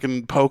about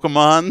fucking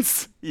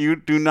Pokemons, you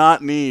do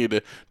not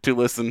need to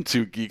listen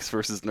to Geeks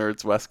versus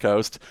Nerds West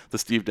Coast. The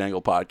Steve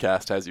Dangle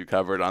podcast has you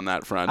covered on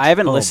that front. I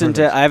haven't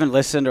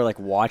listened or like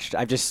watched.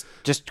 I've just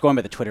going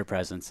by the Twitter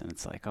presence, and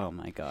it's like, oh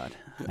my god.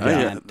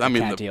 I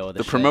can't deal with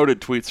the this promoted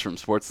tweets from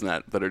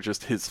Sportsnet that are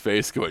just his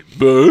face going,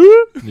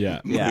 "Boo!" Yeah.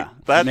 Yeah.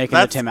 That- Making the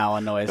that's- Tim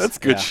Allen noise. That's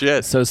good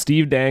shit. So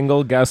Steve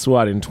Dangle, guess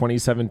what? In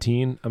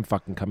 2017, I'm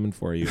fucking coming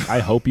for you.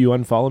 I hope you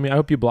unfollow me. I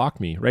hope you block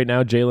me. Right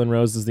now, Jalen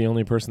Rose is the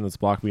only person that's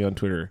blocked me on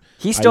Twitter.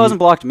 He still hasn't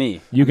blocked me.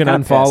 You can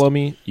I'm kinda unfollow pissed.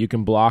 me. You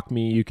can block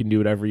me. You can do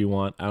whatever you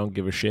want. I don't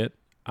give a shit.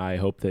 I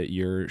hope that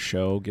your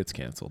show gets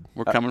canceled.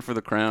 We're coming for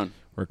the crown.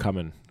 We're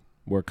coming.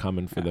 We're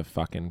coming for the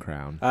fucking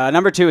crown.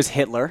 Number 2 is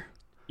Hitler.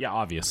 Yeah,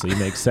 obviously.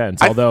 Makes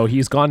sense. Although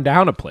he's gone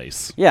down a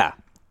place. Yeah.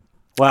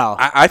 Well,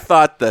 I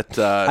thought that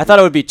I thought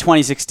it would be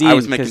 2016. I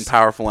was making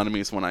powerful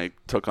enemies when I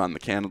took on the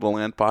Canada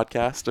Land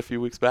podcast a few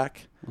weeks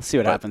back. We'll see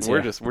what happens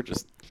We're here.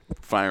 just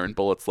firing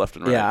bullets left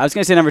and right. Yeah, I was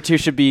gonna say number 2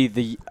 should be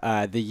the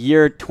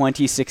year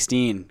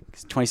 2016.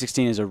 'Cause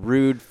 2016 is a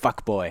rude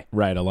fuckboy.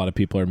 Right. A lot of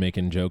people are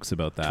making jokes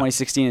about that.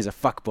 2016 is a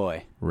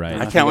fuckboy. Right.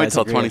 I can't wait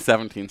till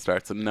 2017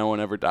 starts and no one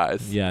ever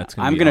dies. Yeah, it's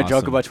I'm be gonna awesome.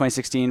 joke about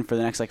 2016 for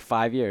the next like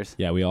 5 years.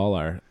 Yeah, we all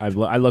are. I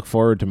look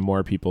forward to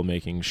more people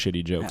making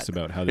shitty jokes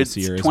about how this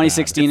year is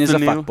 2016 bad. is a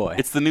new, fuckboy.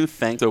 It's the new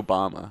thanks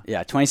Obama.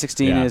 Yeah,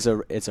 2016 is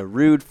a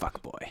rude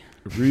fuckboy.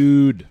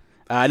 Rude.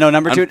 No,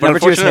 number two. But Number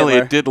 2 is unfortunately,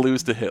 Hitler. it did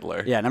lose to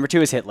Hitler. Yeah, number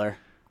 2 is Hitler.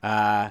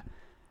 And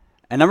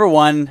number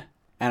 1,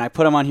 and I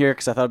put him on here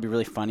because I thought it'd be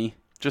really funny.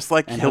 Just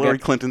like And Hillary okay.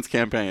 Clinton's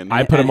campaign.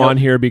 I put him on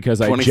here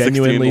because I 2016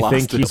 genuinely lost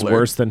think to he's Hitler.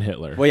 worse than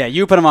Hitler. Well, yeah,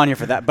 you put him on here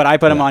for that, but I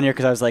put him on here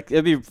because I was like,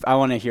 I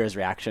want to hear his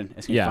reaction.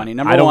 It's gonna be Yeah, funny.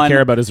 Number I don't 1,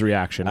 care about his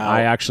reaction.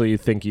 I actually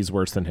think he's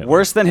worse than Hitler.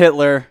 worse than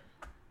Hitler.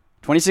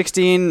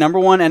 2016 number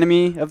 1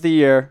 enemy of the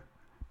year,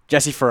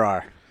 Jesse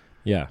Farrar.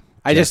 Yeah.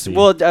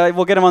 We'll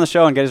get him on the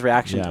show and get his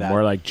reaction to Yeah, that.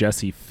 more like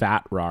Jesse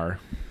Fatrar.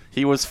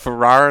 He was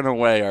far and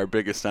away our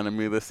biggest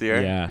enemy this year.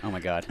 Yeah. Oh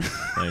my God.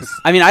 Nice.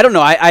 I mean, I don't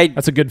know. I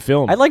That's a good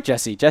film. I like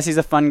Jesse. Jesse's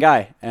a fun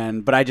guy,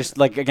 but I just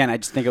think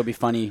it would be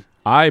funny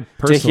I to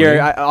personally, hear.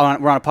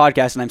 We're on a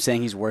podcast and I'm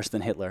saying he's worse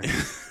than Hitler.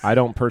 I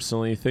don't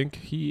personally think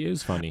he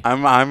is funny.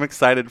 I'm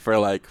excited for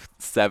like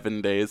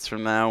 7 days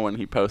from now when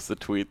he posts a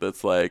tweet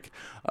that's like,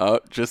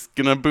 just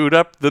gonna boot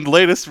up the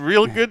latest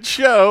real good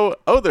show.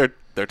 Oh,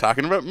 they're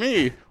talking about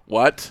me.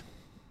 What?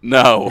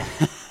 No.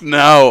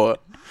 No.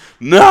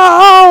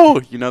 No!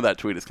 You know that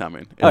tweet is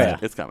coming.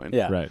 It's coming.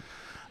 Yeah. Right.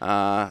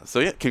 So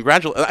yeah,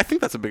 congratulations. I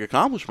think that's a big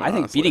accomplishment. I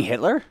think honestly. beating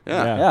Hitler.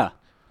 Yeah. Yeah.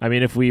 I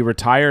mean, if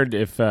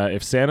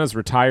Santa's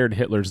retired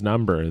Hitler's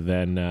number,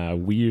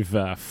 then we've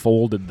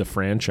folded the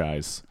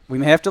franchise. We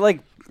may have to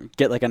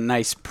get a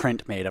nice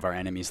print made of our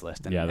enemies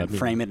list and, that'd and be-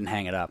 frame it and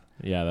hang it up.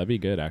 Yeah, that'd be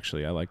good,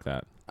 actually. I like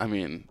that. I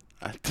mean,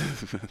 I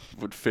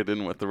would fit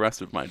in with the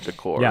rest of my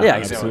decor. Yeah, Yeah,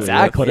 absolutely.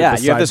 exactly. We'll put it Yeah, you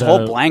have beside this whole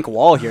the- blank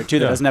wall here too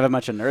that Yeah. doesn't have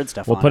much of nerd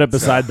stuff We'll on put it. it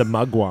beside the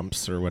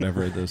mugwumps or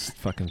whatever those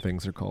fucking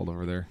things are called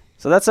over there.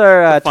 So that's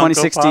our The Funko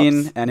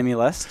 2016 Pops. enemy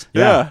list.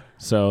 Yeah.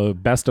 So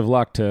best of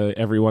luck to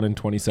everyone in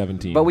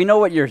 2017. But we know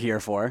what you're here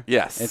for.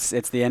 Yes.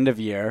 It's the end of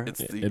year It's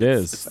It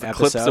is. It's the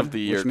episode, clips of the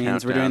year which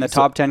means we're doing countdown. the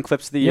top 10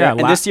 clips of the year. Yeah,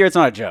 And this year it's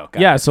not a joke.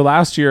 Yeah, so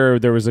last year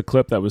there was a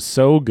clip that was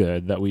so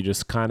good that we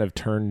just kind of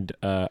turned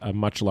a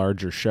much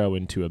larger show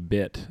into a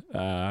bit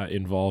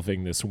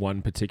involving this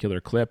one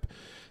particular clip.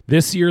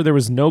 This year there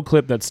was no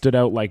clip that stood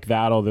out like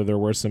that, although there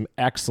were some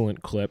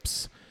excellent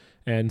clips.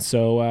 And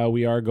so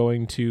we're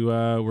going to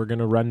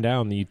run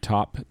down the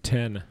top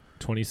 10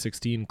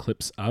 2016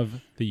 clips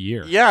of the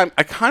year. Yeah,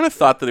 I kind of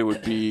thought that it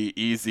would be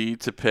easy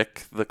to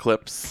pick the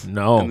clips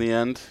No. in the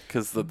end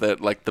because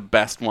the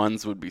best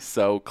ones would be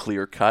so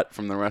clear cut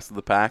from the rest of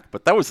the pack,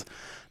 but that was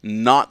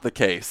not the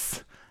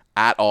case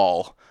at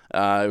all.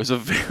 It was a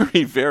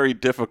very, very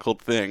difficult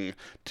thing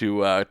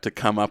to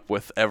come up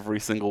with every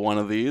single one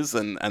of these,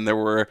 and there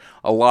were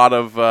a lot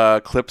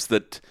of clips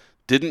that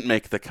didn't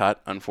make the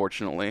cut,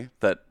 unfortunately,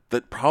 that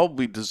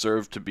probably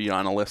deserved to be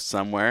on a list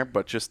somewhere,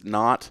 but just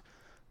not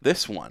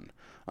this one,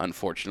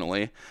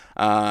 unfortunately.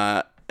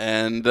 I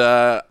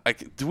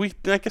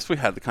guess we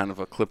had the kind of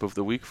a clip of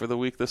the week for the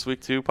week this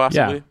week too,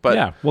 possibly. Yeah, But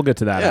yeah, we'll get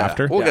to that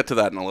after. We'll get to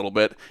that in a little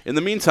bit. In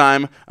the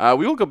meantime,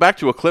 we will go back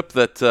to a clip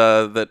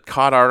that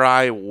caught our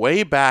eye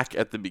way back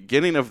at the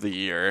beginning of the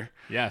year.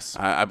 Yes.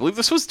 I believe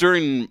this was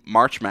during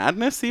March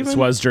Madness, even. This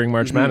was during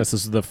March Madness.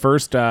 This was the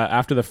first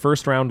after the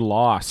first round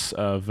loss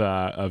of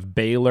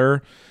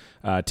Baylor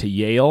to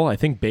Yale. I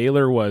think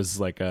Baylor was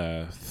like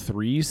a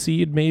 3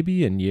 seed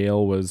maybe, and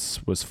Yale was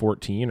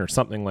 14 or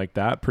something like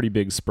that. Pretty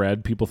big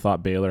spread. People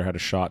thought Baylor had a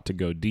shot to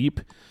go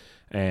deep,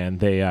 and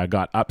they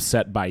got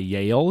upset by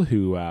Yale,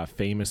 who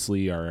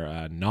famously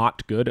are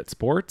not good at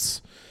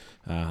sports.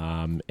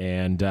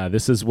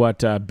 This is what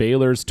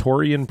Baylor's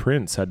Torian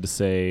Prince had to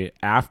say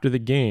after the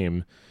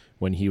game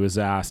when he was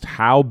asked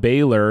how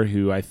Baylor,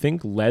 who I think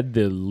led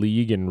the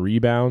league in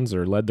rebounds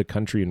or led the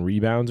country in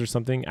rebounds or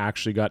something,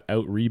 actually got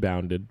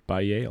out-rebounded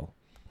by Yale.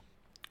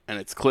 And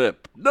it's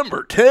clip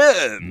number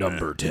 10.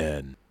 Number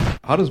 10.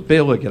 How does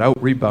Baylor get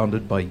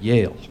out-rebounded by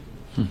Yale?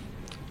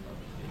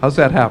 How's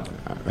that happen?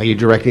 Are you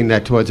directing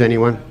that towards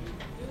anyone?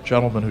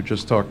 Gentleman who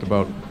just talked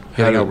about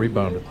getting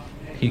out-rebounded.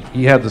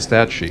 He had the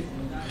stat sheet.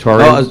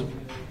 Tori? You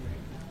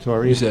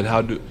Tori? said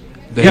how do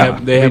they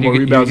have more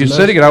rebounds? You than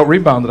said us? he got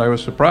out-rebounded. I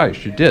was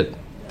surprised. You did.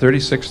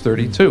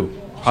 36-32.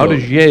 How So-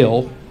 does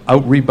Yale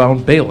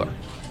out-rebound Baylor?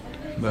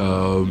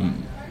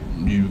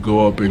 You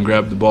go up and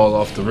grab the ball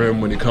off the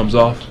rim when it comes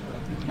off,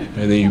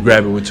 and then you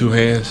grab it with 2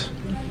 hands,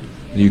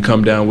 and you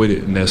come down with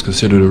it, and that's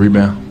considered a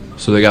rebound.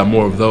 So they got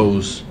more of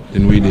those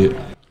than we did.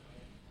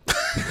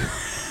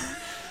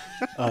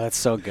 Oh, that's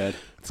so good.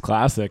 It's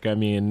classic. I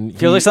mean,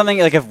 Feels like something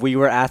like if we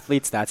were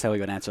athletes, that's how we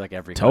would answer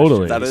every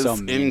Totally. question. That It's is so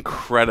mean.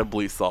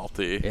 incredibly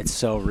salty. It's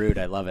so rude.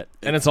 I love it.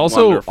 and it's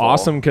also wonderful.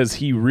 awesome because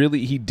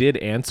he did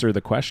answer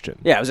the question.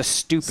 Yeah, it was a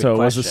stupid So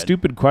question. it was a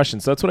stupid question.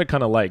 So that's what I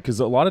kind of like,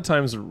 because a lot of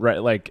times,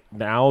 right, like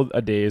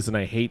nowadays, and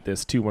I hate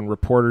this too, when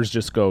reporters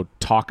just go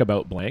talk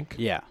about blank.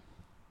 Yeah.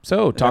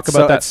 So talk That's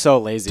about so, that. That's so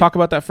lazy. Talk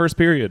about that first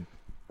period.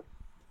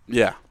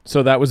 Yeah.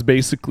 So that was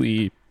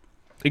basically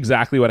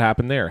exactly what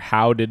happened there.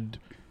 How did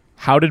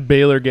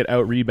Baylor get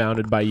out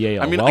rebounded by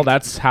Yale? I mean, well,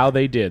 that's how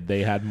they did.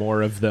 They had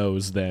more of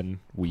those than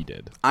we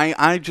did.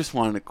 I just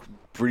wanted to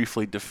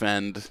briefly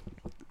defend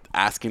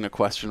asking a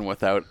question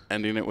without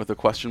ending it with a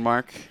question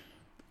mark,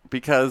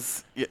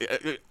 because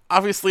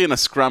obviously in a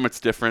scrum it's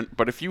different,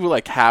 but if you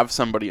like have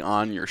somebody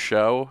on your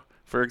show,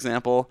 for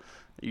example,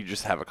 you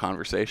just have a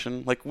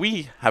conversation. Like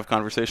we have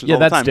conversations Yeah, all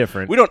the that's time.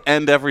 different. We don't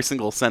end every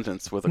single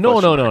sentence with a No,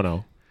 question no, mark.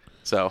 no.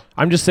 So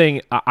I'm just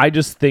saying. I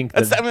just think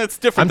that it's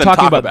different I'm than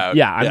talking talk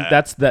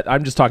about.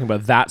 I'm just talking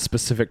about that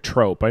specific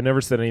trope. I never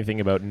said anything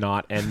about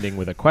not ending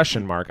with a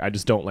question mark. I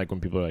just don't like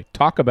when people are like,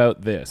 talk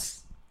about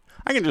this.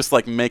 I can just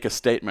like make a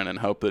statement and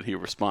hope that he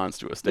responds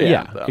to a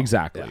statement. Though.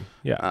 Exactly.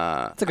 Yeah.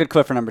 That's a good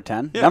clip for number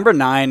 10. Yeah. Number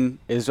 9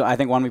 is, I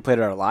think, one we played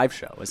at our live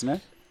show, isn't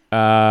it?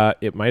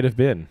 It might have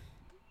been.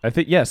 I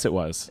think yes, it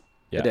was.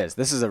 Yeah. It is.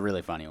 This is a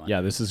really funny one.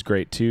 Yeah, this is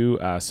great too.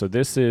 So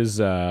this is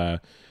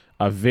a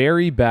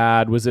very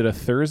bad. Was it a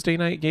Thursday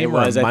night game It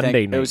was, or a I think.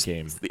 Monday It night was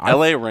game? The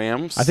LA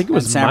Rams. I think it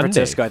was San Monday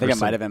Francisco. I think for it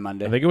might some- have been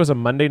Monday. I think it was a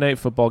Monday night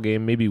football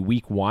game, maybe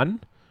week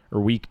 1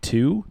 or week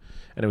 2.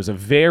 And it was a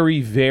very,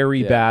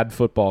 very bad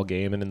football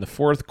game. And in the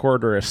fourth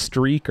quarter, a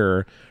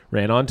streaker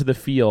ran onto the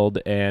field,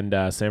 and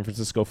San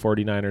Francisco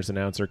 49ers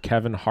announcer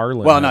Kevin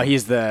Harlan. Well, no,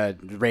 he's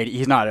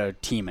he's not a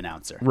team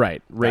announcer.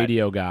 Right.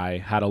 Radio guy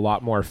had a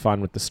lot more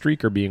fun with the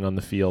streaker being on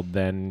the field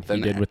than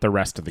he did with the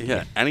rest of the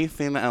game.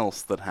 Anything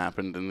else that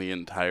happened in the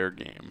entire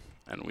game.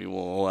 And we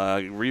will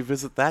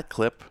revisit that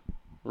clip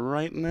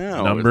right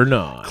now. Number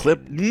 9.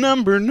 Clip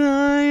number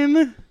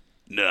 9.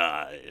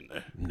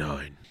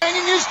 9.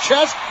 Hanging his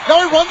chest, now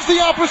he runs the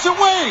opposite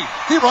way.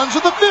 He runs to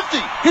the 50,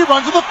 he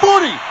runs to the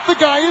 40. The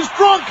guy is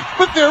drunk,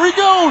 but there he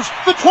goes.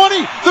 The 20,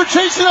 they're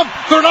chasing him.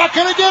 They're not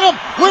going to get him.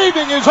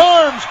 Waving his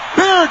arms,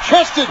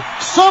 bare-chested.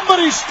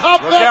 Somebody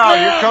stop Look that out,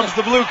 man. here comes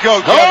the blue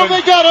coat, Oh, Kevin.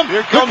 they got him.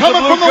 Here They're comes coming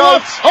the blue from the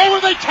coats. left. Oh,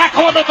 and they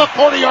tackle him at the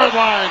 40-yard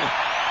line.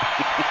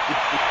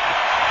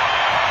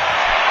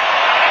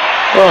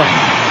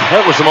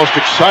 That was the most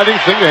exciting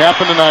thing to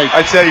happen tonight.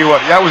 I tell you what,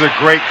 that was a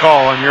great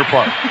call on your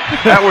part.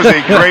 That was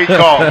a great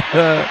call.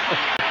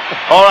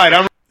 All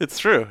right, It's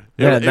true.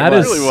 Yeah, It that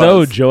is really so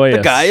was. joyous.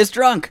 The guy is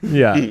drunk.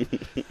 Yeah.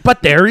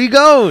 But there he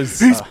goes.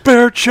 He's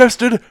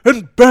bare-chested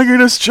and banging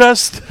his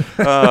chest.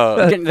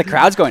 The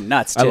crowd's going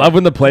nuts, too. I love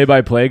when the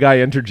play-by-play guy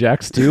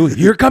interjects, too.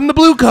 Here come the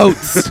blue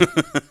coats.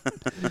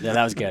 Yeah,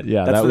 that was good.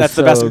 Yeah, that's, that was that's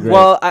the best. so great.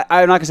 Well,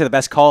 I'm not gonna say the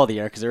best call of the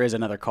year because there is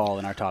another call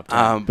in our top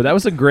 10. But that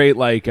was a great,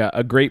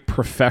 a great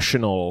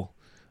professional,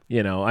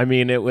 I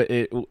mean,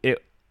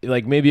 it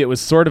like maybe it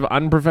was sort of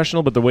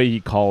unprofessional, but the way he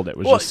called it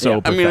was just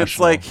so professional. I mean, it's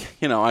like,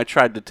 I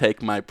tried to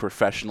take my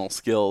professional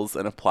skills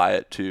and apply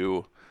it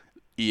to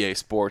EA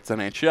Sports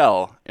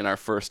NHL in our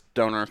first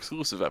donor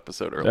exclusive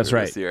episode earlier That's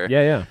right. this year.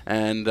 Yeah.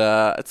 And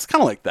it's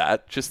kind of like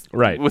that. Just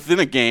within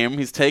a game,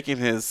 he's taking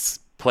his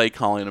play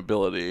calling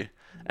ability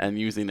and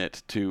using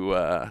it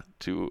to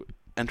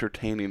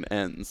entertaining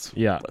ends.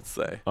 Yeah. Let's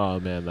say. Oh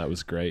man, that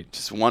was great.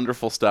 Just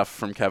wonderful stuff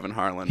from Kevin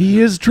Harlan.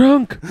 He is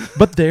drunk,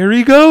 but there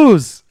he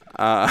goes.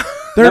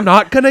 They're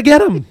not gonna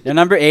get him. Yeah,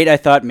 number 8, I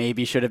thought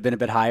maybe should have been a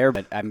bit higher,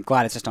 but I'm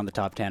glad it's just on the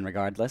top 10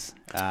 regardless.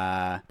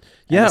 Yeah,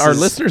 our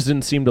listeners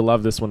didn't seem to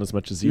love this one as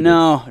much as you did.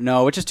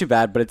 No, which is too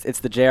bad. But it's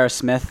the J.R.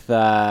 Smith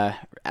right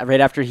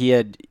after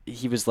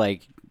he was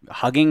like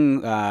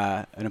hugging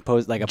a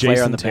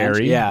player on the bench.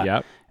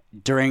 Yeah.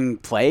 During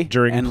play,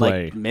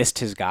 like missed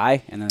his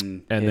guy,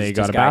 and they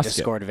got his a guy basket. just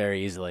scored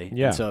very easily.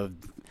 Yeah. And so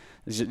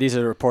these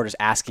are the reporters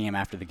asking him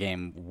after the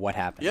game what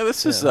happened. Yeah,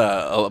 this is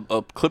a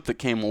clip that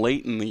came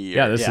late in the year.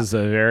 Yeah, this is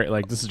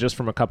this is just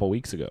from a couple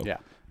weeks ago. Yeah.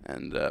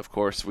 And, of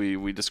course,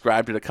 we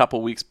described it a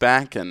couple weeks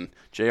back, and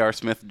J.R.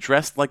 Smith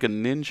dressed like a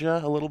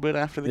ninja a little bit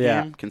after the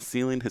game,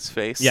 concealing his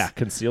face. Yeah,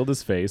 concealed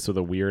his face with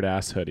a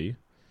weird-ass hoodie.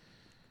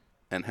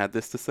 And had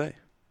this to say.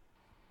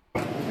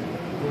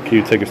 Can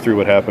you take us through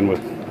what happened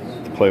with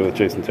the play with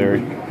Jason Terry?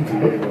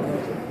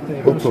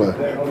 What play?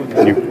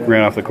 And you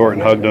ran off the court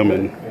and hugged him,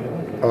 and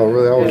Oh,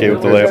 really? I Okay,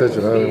 with wasn't the paying layup.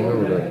 attention. I didn't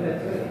remember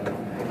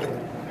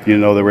that. you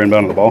didn't know they were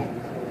inbound the ball?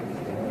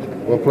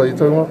 What play you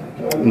talking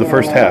about? In the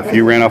first half,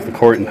 you ran off the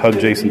court and hugged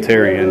Jason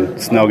Terry, and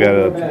Snell got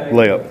a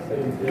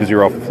layup because you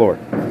were off the floor.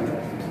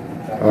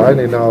 Oh, I didn't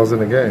even know I was in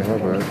the game. My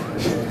bad.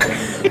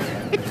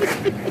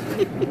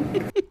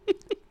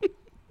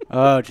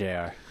 Oh,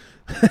 JR.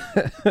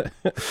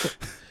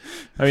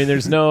 I mean,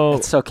 there's no...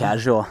 It's so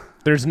casual.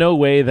 There's no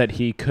way that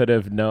he could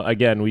have known.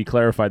 Again, we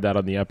clarified that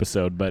on the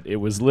episode, but it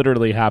was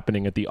literally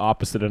happening at the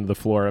opposite end of the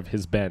floor of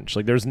his bench.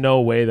 Like, there's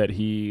no way that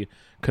he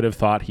could have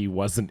thought he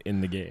wasn't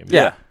in the game.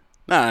 Yeah.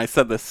 No, I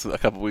said this a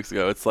couple weeks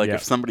ago. It's like Yeah.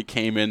 if somebody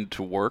came in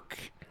to work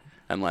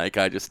and, like,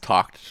 I just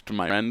talked to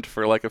my friend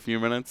for, like, a few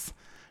minutes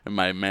and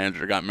my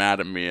manager got mad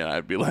at me and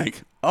I'd be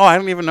like, oh, I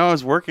didn't even know I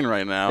was working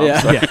right now. Yeah.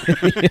 So-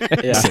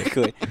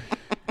 Exactly.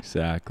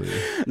 Exactly.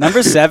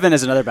 Number 7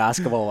 is another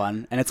basketball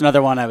one, and it's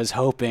another one I was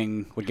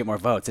hoping would get more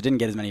votes. It didn't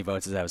get as many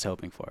votes as I was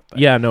hoping for. But,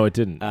 Yeah, no, it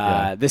didn't.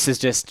 Yeah. This is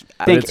just,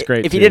 I But think it's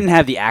great, if he too. didn't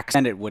have the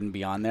accent, it wouldn't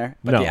be on there.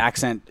 But No. the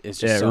accent is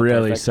just It so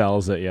really perfect.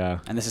 sells it, yeah.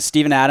 And this is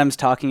Steven Adams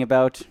talking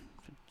about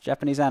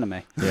Japanese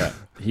anime. Yeah.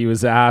 He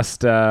was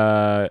asked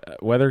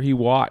whether he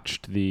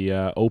watched the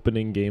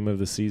opening game of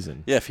the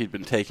season. Yeah, if he'd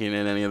been taking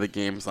in any of the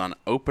games on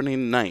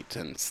opening night.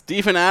 And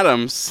Stephen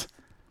Adams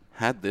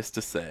had this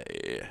to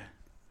say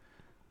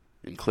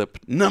in clip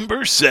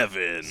number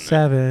 7.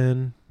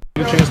 7.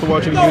 Get a chance to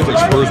watch any games like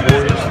Spurs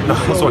Warriors? No,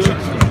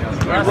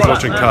 I was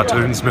watching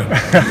cartoons,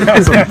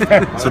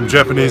 man. some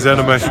Japanese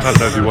anime. I don't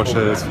know if you watch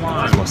that.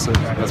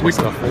 That's my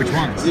stuff. Which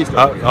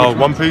ones?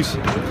 One Piece.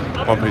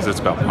 One Piece, it's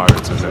about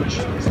pirates, isn't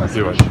it?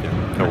 You won't,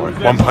 don't worry.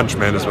 One Punch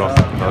Man as well.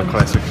 Another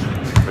classic.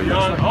 But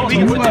yeah.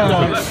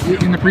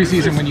 In the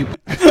preseason when you...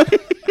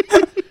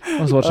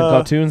 I was watching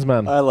cartoons,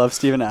 man. I love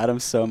Steven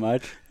Adams so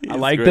much. I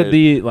like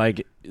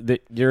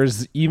that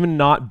there's even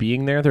not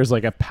being there. There's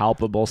like a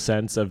palpable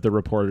sense of the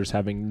reporters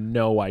having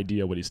no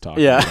idea what he's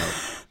talking about.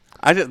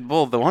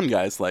 The one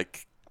guy's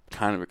like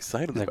kind of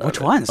excited about which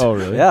it. ones? Oh,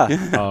 really?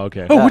 Yeah. Oh,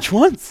 okay. Oh, which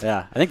ones?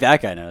 Yeah, I think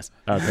that guy knows.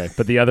 Okay,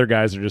 but the other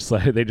guys are just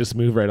like, they just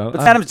move right on.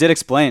 But Adams did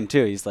explain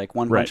too. He's like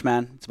One Punch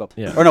Man. It's about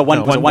Or no,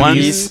 One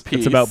Piece.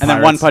 It's about and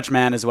then One Punch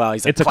Man as well.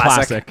 He's like it's a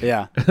classic.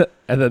 Yeah.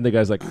 And then the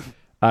guy's like,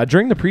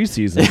 during the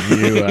preseason,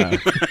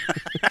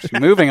 you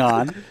moving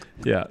on.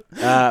 Yeah. We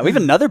have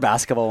another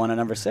basketball one at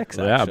number 6.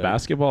 Yeah,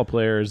 basketball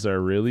players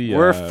are really.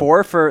 We're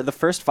 4 for the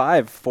first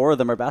 5. 4 of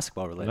them are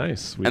basketball related.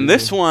 Nice. And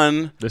this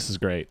one. This is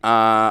great.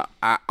 I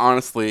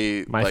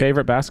honestly, my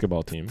favorite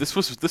basketball team. This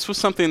was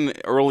something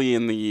early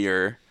in the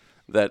year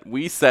that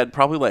we said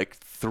probably like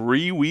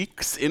 3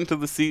 weeks into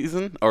the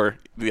season, or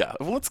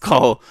let's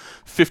call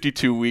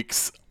 52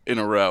 weeks in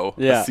a row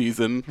a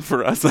season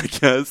for us, I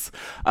guess.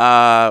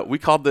 We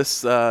called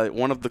this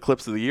one of the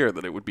clips of the year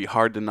that it would be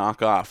hard to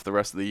knock off the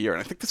rest of the year. And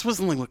I think this was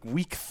only like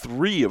week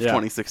 3 of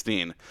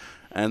 2016.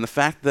 And the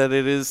fact that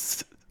it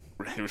is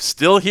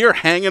still here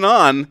hanging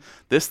on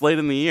this late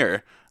in the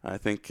year, I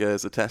think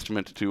is a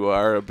testament to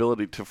our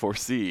ability to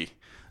foresee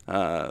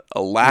a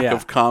lack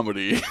of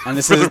comedy. And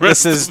this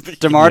is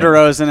DeMar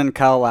DeRozan and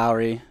Kyle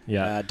Lowry.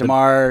 Yeah.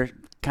 DeMar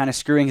kind of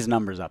screwing his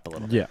numbers up a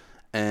little bit. Yeah.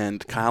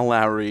 And Kyle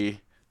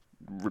Lowry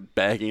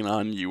bagging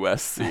on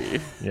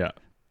USC. Yeah.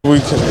 I'm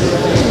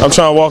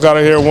trying to walk out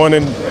of here 1-3,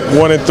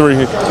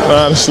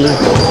 honestly.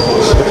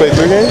 You play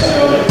 3 games?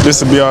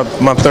 This will be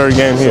my 3rd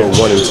game here.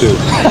 So 1 and 2.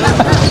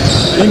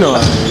 You know.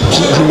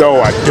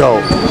 No, I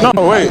don't.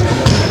 No, wait.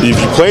 If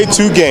you play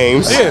 2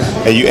 games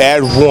and you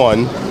add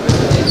 1,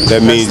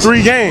 that means that's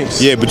 3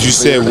 games. Yeah, but you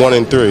said 1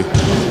 and 3.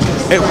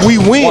 If we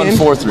win.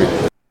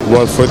 1-4-3.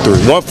 1-4-3.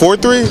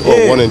 1-4-3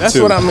 or 1 and 2? That's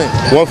what I meant.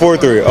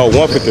 1-4-3. Oh,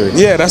 1 for 3.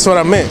 Yeah, that's what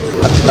I meant.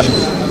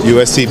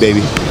 USC,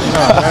 baby.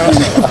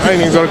 I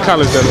didn't even go to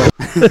college that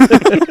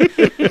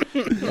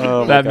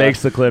long. That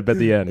makes the clip at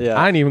the end. Yeah.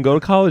 I didn't even go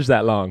to college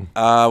that long.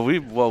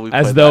 We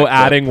as though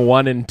adding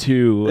 1 and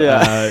 2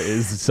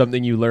 is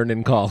something you learn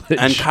in college.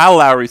 And Kyle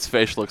Lowry's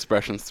facial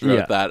expressions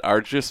throughout that are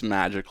just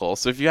magical.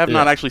 So if you have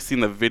not actually seen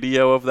the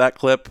video of that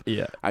clip,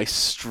 I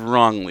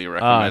strongly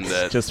recommend it.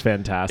 It's just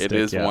fantastic. It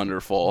is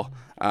wonderful.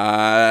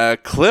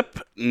 Clip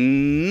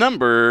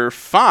number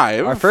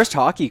 5. Our first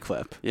hockey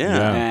clip.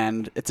 Yeah.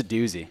 And it's a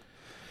doozy.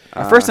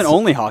 Our first and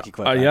only hockey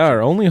clip.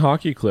 Our only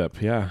hockey clip,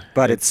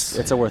 But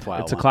it's a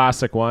worthwhile It's a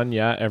classic one,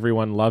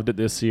 Everyone loved it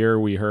this year.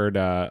 We heard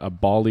a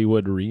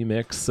Bollywood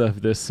remix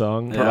of this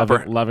song,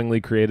 lovingly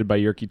created by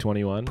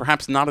Yerky21.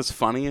 Perhaps not as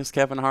funny as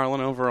Kevin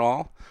Harlan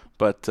overall,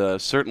 but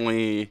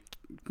certainly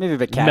maybe a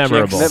bit catchy.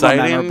 Memorable.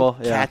 Exciting, memorable.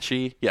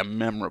 Catchy. Yeah,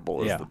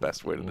 memorable is the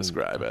best way to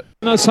describe it.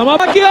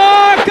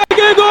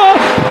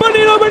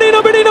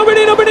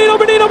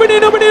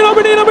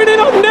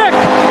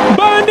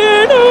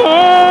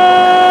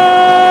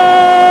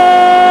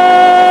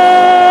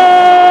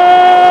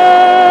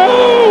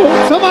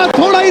 समा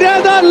थोड़ा ही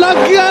रहता लग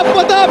गया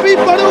पता भी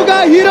पड़ूगा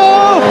hero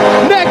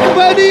नेक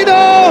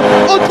बनीनो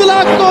उतला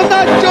कोना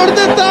जोड़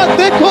देता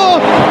देखो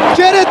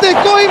चेहरे ते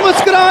कोई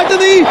मुस्कुराहट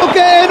नहीं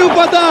ओके एनु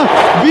पता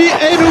भी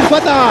एनु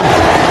पता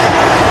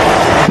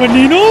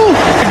बनीनो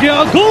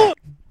क्या को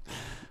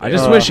I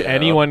just wish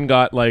anyone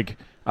got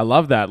I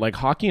love that.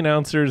 Hockey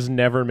announcers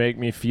never make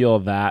me feel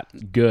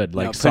that good.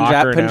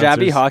 Soccer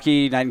Punjabi announcers,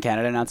 Hockey Night in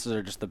Canada announcers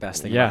are just the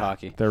best thing about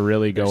hockey. They're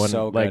really going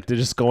they're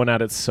just going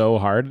at it so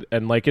hard,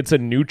 and it's a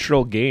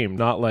neutral game,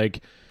 not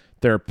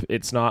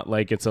it's not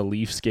like it's a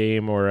Leafs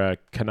game or a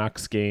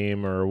Canucks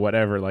game or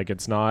whatever.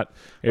 It's not.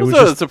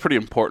 It's a pretty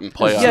important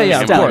playoff.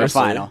 Yeah, game, of course.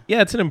 Final.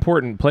 Yeah, it's an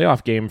important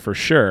playoff game for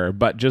sure.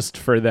 But just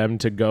for them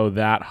to go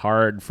that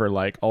hard for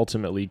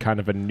ultimately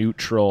kind of a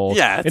neutral.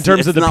 Yeah, in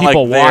terms of the not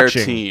people their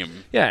watching.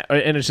 Team. Yeah,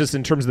 and it's just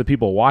in terms of the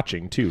people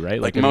watching too, right?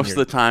 Most of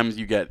the times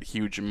you get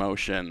huge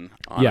emotion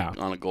on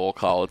a goal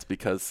call. It's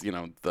because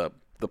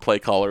the play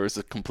caller is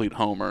a complete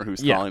homer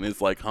who's calling his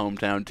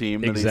hometown team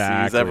that he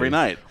sees every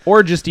night.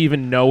 Or just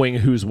even knowing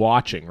who's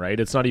watching, right?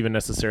 It's not even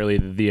necessarily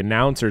the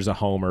announcer's a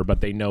homer, but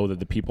they know that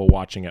the people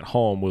watching at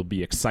home will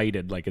be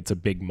excited like it's a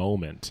big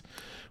moment.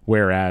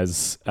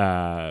 Whereas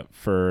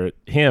for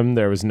him,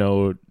 there was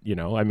no,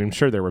 I'm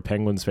sure there were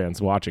Penguins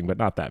fans watching, but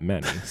not that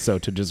many. So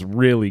to just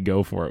really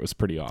go for it was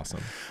pretty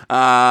awesome.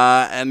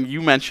 And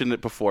you mentioned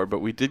it before, but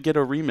we did get a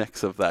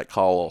remix of that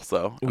call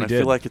also. And I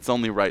feel like it's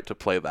only right to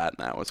play that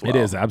now as well. It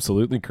is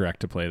absolutely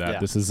correct to play that. Yeah.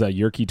 This is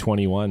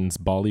Yerky21's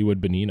Bollywood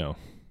Benino.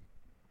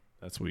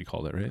 That's what we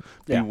called it, right?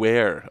 Yeah.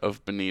 Beware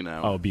of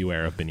Benino. Oh,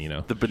 beware of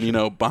Benino. The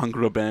Benino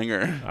Bhangra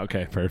banger.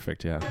 Okay,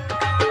 perfect, yeah.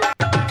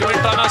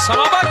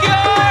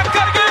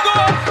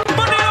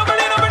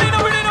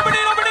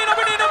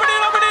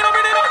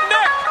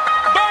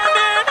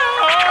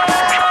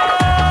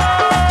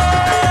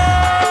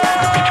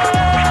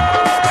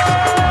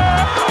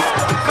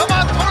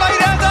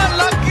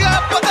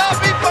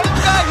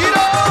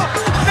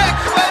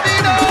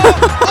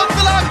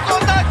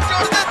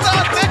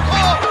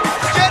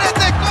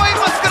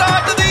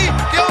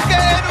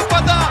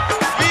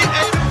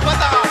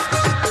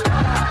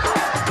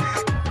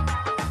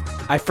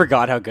 I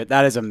forgot how good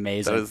that is.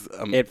 Amazing. That is,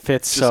 it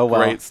fits just so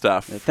well. Great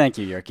stuff. Thank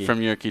you, Yerky. From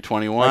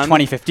Yerky21. Our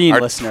 2015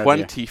 Our listener of the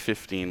year.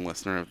 2015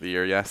 listener of the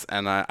year, yes.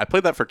 And I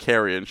played that for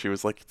Carrie, and she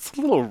was like, "It's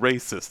a little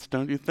racist,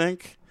 don't you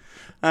think?"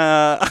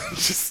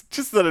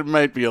 Just that it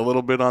might be a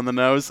little bit on the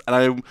nose, and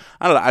I don't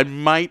know. I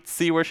might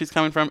see where she's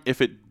coming from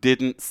if it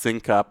didn't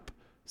sync up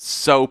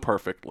so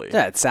perfectly.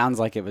 Yeah, it sounds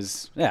like it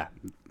was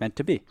meant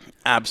to be.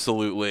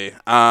 Absolutely.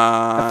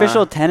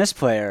 Official tennis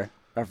player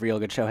of Real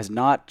Good Show has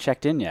not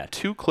checked in yet.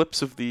 2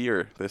 clips of the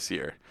year this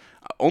year.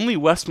 Only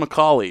Wes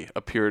Macaulay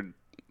appeared.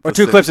 Or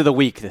 2 clips of the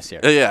week this year.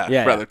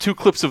 Rather 2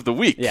 clips of the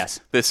week.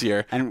 This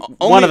year, and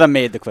one of them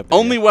made the clip.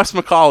 Only Wes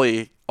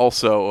Macaulay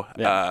also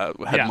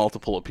had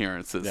multiple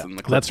appearances in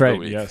the clips. That's right. Of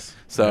the week. Yes.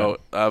 So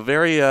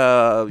very you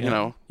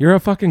know, you're a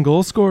fucking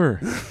goal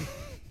scorer.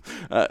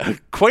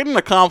 Quite an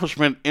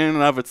accomplishment in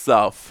and of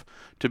itself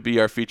to be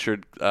our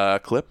featured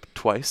clip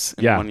twice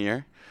in 1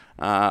 year.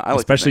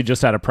 Especially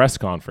just at a press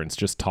conference,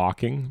 just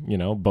talking. You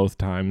know, both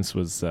times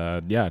was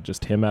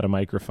just him at a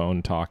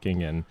microphone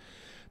talking, and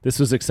this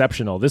was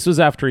exceptional. This was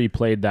after he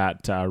played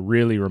that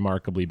really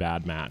remarkably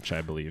bad match,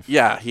 I believe.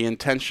 Yeah, he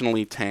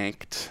intentionally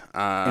tanked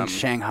in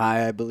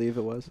Shanghai, I believe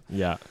it was.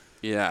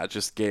 Yeah,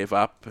 just gave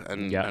up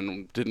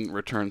and didn't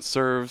return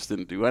serves,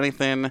 didn't do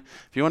anything.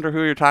 If you wonder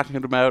who you're talking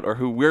about, or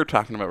who we're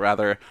talking about,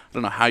 rather, I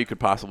don't know how you could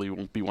possibly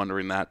be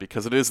wondering that,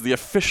 because it is the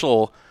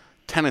official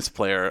tennis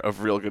player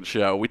of Real Good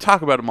Show. We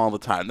talk about him all the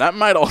time. That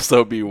might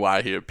also be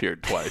why he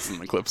appeared twice in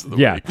the clips of the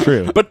week. Yeah,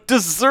 true. But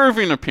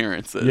deserving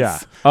appearances. Yeah.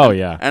 Oh,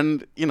 yeah.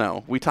 And, you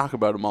know, we talk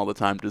about him all the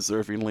time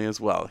deservingly as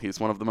well. He's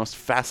one of the most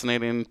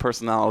fascinating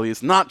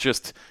personalities, not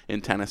just in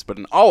tennis, but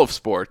in all of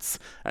sports.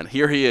 And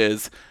here he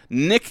is,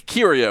 Nick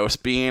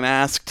Kyrgios, being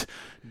asked,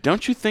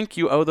 don't you think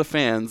you owe the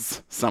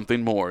fans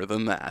something more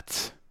than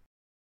that?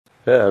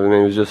 Yeah, I mean,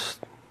 it was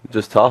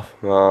just tough.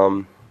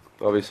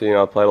 Obviously, you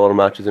know, I played a lot of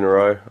matches in a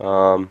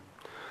row.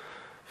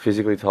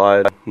 Physically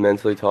tired,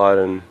 mentally tired,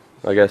 and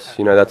I guess,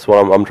 you know, that's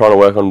what I'm trying to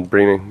work on,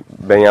 being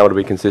able to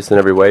be consistent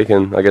every week,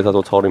 and I guess that's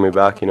what's holding me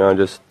back. You know, I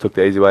just took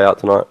the easy way out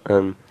tonight,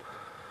 and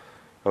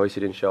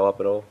obviously didn't show up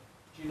at all.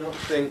 Do you not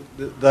think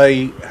that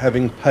they,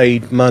 having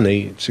paid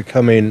money to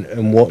come in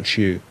and watch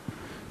you,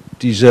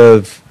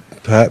 deserve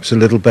perhaps a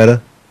little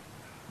better?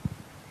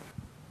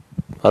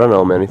 I don't know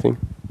them anything.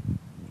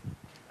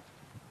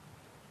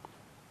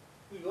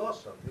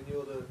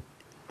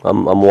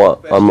 I'm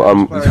what?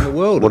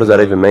 What does that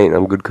even mean?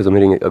 I'm good because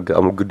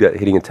I'm good at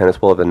hitting a tennis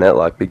ball at the net.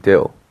 Like, big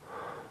deal.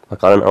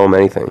 Like, I don't owe him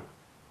anything.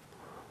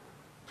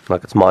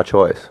 Like, it's my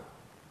choice.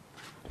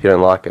 If you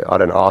don't like it, I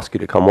don't ask you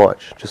to come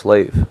watch. Just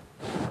leave.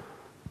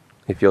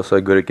 If you're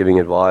so good at giving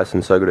advice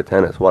and so good at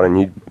tennis, why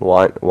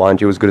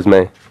aren't you as good as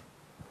me?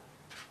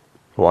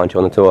 Why aren't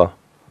you on the tour?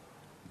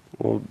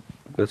 Well,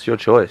 that's your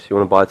choice. You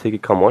want to buy a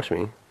ticket, come watch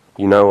me.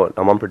 You know what?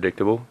 I'm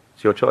unpredictable.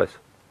 It's your choice.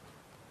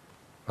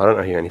 I don't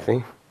owe you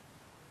anything.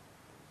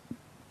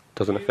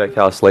 Doesn't affect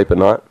how I sleep at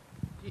night.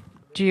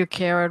 Do you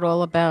care at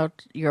all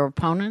about your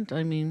opponent?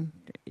 I mean,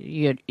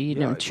 you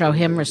didn't show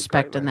him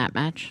respect in that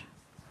match?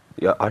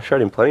 Yeah, I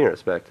showed him plenty of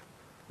respect.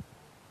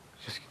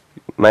 Just,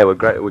 mate, we're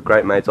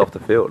great mates off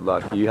the field.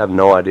 Like, you have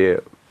no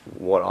idea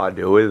what I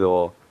deal with,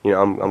 or, you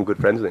know, I'm good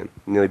friends with him.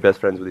 Nearly best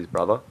friends with his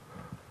brother.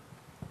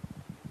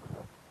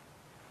 What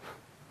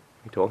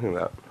are you talking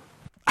about?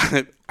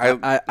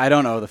 I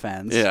don't know the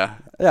fans. Yeah.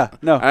 Yeah,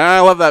 no. And I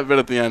love that bit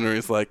at the end where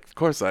he's like, of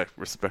course I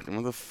respect him.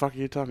 What the fuck are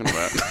you talking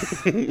about?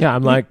 Yeah,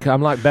 I'm like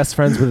best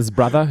friends with his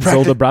brother, his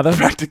older brother.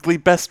 Practically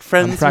best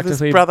friends with his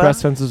brother.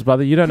 Best friends with his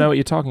brother. You don't know what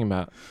you're talking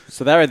about.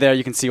 So that right there,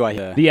 you can see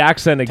why the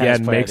accent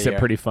again makes it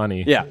pretty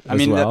funny. Yeah, I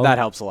mean, that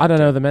helps a lot. I don't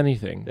know them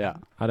anything. Yeah.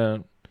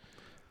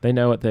 They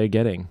know what they're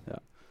getting. Yeah.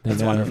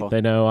 That's wonderful.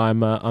 They know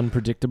I'm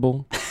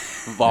unpredictable.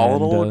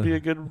 Volatile would be a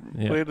good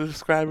way to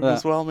describe him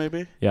as well,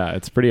 maybe. Yeah,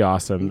 it's pretty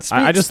awesome.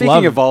 I just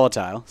speaking of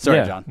volatile.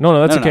 Sorry, John.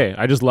 No, that's okay.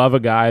 I just love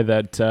a guy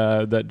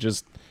that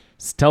just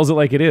tells it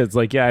like it is.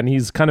 Like, yeah, and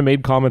he's kind of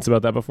made comments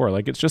about that before.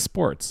 Like, it's just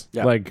sports.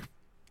 Yeah. Like,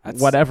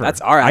 whatever.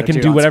 That's our I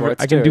can do whatever.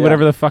 I can do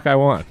whatever the fuck I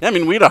want. I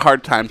mean, we had a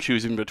hard time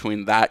choosing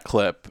between that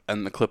clip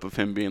and the clip of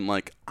him being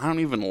like, I don't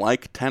even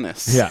like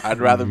tennis. Yeah. I'd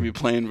rather be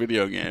playing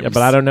video games. Yeah,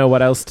 but I don't know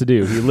what else to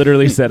do. He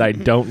literally said, I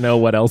don't know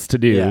what else to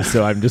do,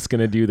 so I'm just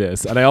going to do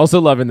this. And I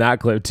also love in that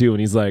clip, too, when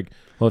he's like,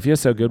 well, if you're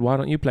so good, why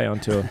don't you play on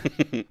tour?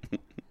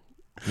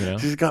 You know?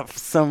 She's got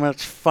so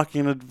much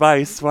fucking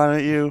advice. Why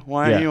aren't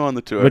you on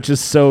the tour? Which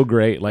is so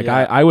great. Like,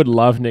 I would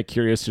love Nick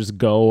Kyrgios to just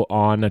go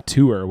on a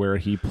tour where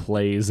he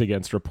plays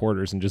against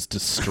reporters and just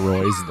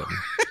destroys them.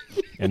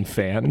 And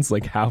fans,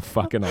 like, how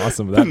fucking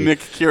awesome would that be? Nick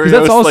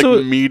Kyrgios, also,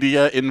 like,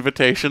 media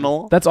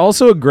invitational. That's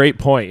also a great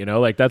point, you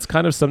know? Like, that's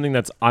kind of something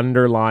that's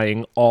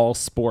underlying all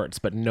sports,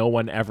 but no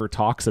one ever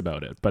talks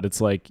about it. But it's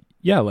like,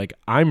 yeah, like,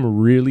 I'm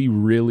really,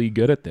 really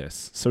good at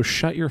this. So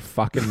shut your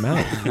fucking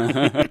mouth.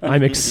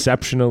 I'm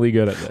exceptionally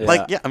good at this.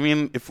 Like, yeah, I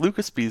mean, if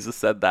Lucas Pisa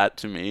said that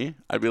to me,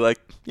 I'd be like,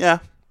 yeah.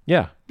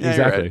 Yeah,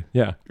 exactly.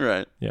 You're right. You're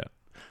right. Yeah.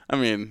 I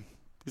mean,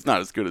 he's not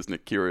as good as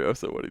Nick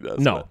Kyrgios at what he does.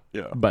 No,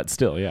 but, but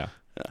still, yeah.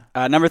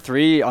 Number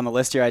 3 on the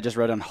list here, I just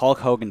wrote on Hulk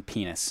Hogan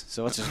penis.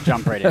 So let's just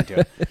jump right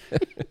into it.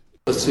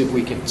 let's see if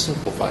we can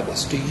simplify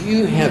this. Do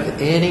you have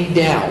any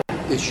doubt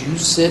as you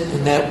sit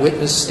in that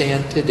witness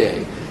stand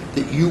today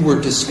that you were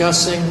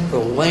discussing the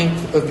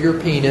length of your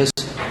penis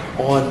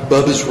on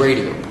Bubba's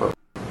radio program?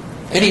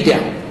 Any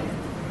doubt?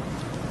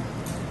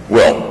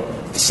 Well,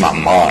 it's not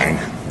mine,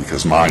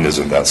 because mine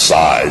isn't that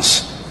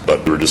size,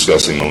 but we were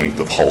discussing the length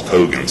of Hulk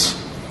Hogan's.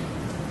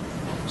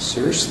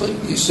 Seriously?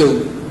 So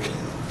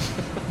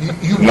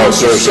you No, were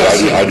seriously,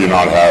 discussing- I do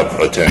not have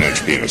a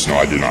 10-inch penis. No,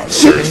 I do not.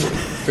 Seriously.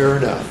 Fair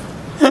enough.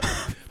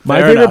 My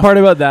Fair favorite enough. part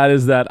about that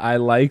is that I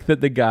like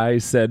that the guy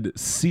said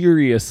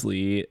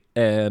seriously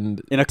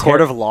and In a court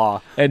of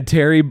law. And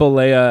Terry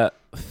Bollea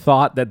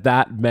thought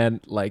that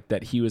meant like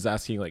that he was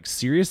asking like,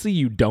 seriously,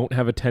 you don't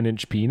have a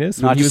 10-inch penis?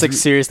 When Not he just was like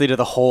seriously to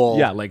the whole.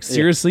 Yeah, like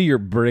seriously, you're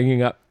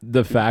bringing up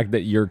the fact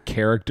that your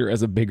character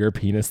has a bigger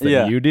penis than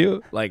Yeah. you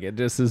do? Like it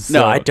just is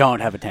No, so- I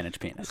don't have a 10-inch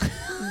penis.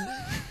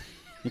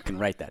 You can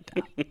write that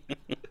down.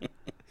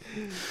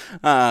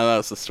 That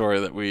was a story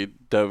that we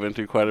dove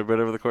into quite a bit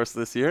over the course of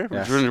this year. We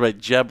Yes. were joined by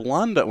Jeb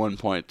Lund at one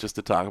point just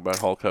to talk about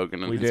Hulk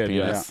Hogan and We his did,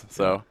 yeah. penis.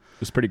 So it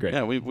was pretty great.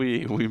 Yeah, we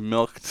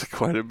milked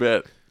quite a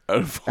bit out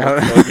of Hulk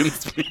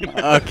Hogan's penis.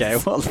 Okay,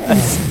 well,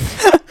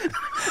 that's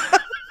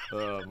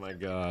Oh my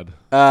god.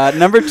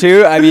 Number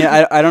 2, I mean,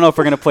 I don't know if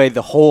we're going to play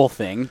the whole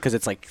thing because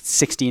it's like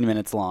 16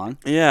 minutes long.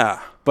 Yeah.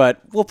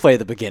 But we'll play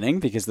the beginning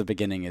because the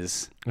beginning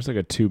is... There's like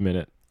a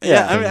 2-minute.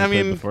 Yeah, thing I we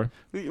played mean, before.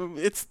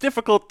 it's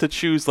difficult to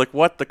choose like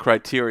what the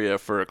criteria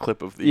for a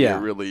clip of the Yeah. year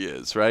really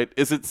is, right?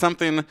 Is it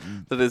something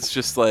that is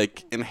just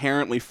like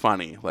inherently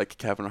funny, like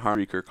Kevin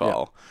Harvicker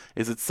call?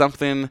 Is it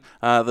something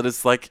that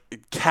is like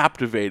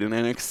captivating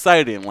and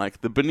exciting,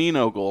 like the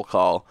Benino goal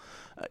call?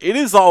 It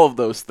is all of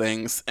those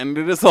things, and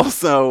it is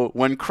also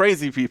when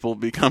crazy people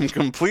become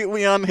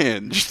completely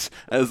unhinged,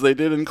 as they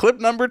did in clip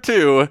number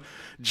 2,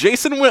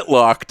 Jason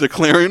Whitlock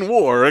declaring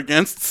war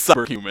against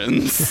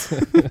superhumans.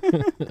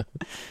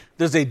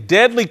 There's a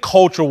deadly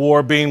culture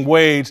war being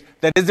waged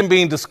that isn't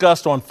being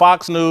discussed on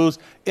Fox News,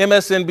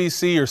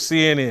 MSNBC, or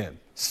CNN.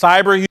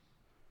 Cyber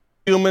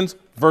humans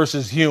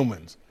versus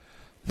humans.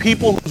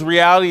 People whose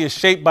reality is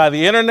shaped by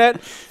the internet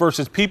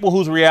versus people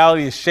whose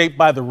reality is shaped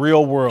by the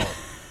real world.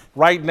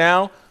 Right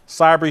now,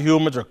 cyber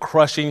humans are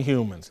crushing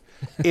humans.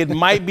 It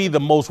might be the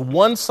most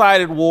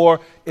one-sided war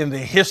in the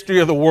history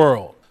of the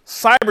world.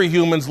 Cyber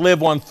humans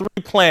live on 3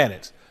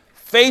 planets: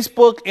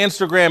 Facebook,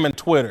 Instagram, and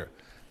Twitter.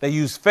 They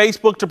use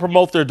Facebook to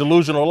promote their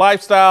delusional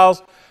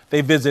lifestyles.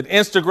 They visit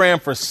Instagram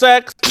for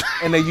sex,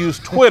 and they use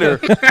Twitter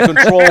to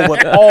control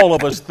what all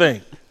of us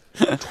think.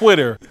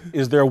 Twitter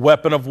is their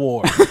weapon of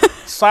war.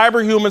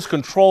 Cyber humans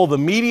control the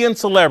media and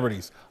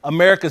celebrities,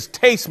 America's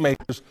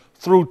tastemakers,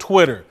 through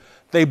Twitter.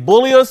 They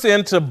bully us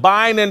into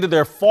buying into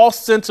their false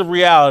sense of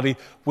reality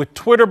with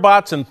Twitter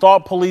bots and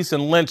thought police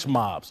and lynch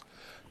mobs.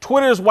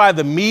 Twitter is why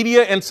the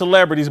media and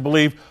celebrities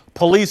believe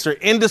police are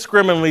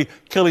indiscriminately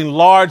killing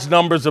large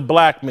numbers of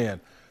black men.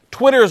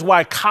 Twitter is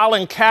why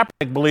Colin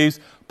Kaepernick believes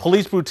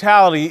police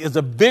brutality is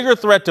a bigger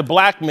threat to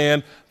black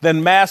men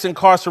than mass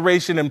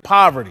incarceration and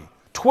poverty.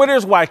 Twitter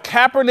is why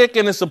Kaepernick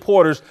and his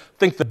supporters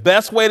think the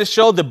best way to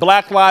show that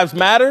Black Lives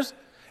Matters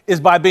is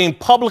by being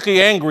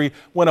publicly angry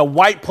when a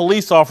white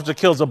police officer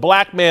kills a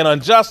black man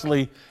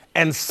unjustly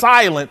and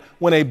silent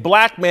when a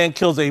black man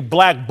kills a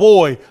black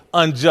boy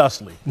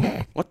unjustly.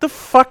 What the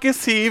fuck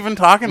is he even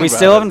talking about? We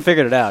still haven't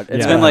figured it out.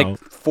 It's Yeah. been like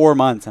 4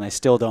 months, and I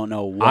still don't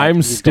know what I'm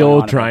he's still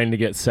going on trying to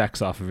get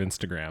sex off of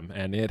Instagram,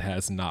 and it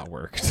has not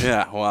worked.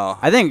 Yeah, well.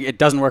 I think it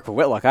doesn't work for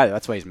Whitlock either.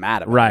 That's why he's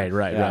mad about it.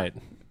 Right. Yeah.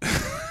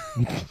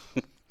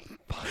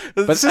 It's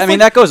But just I mean, like-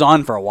 that goes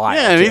on for a while.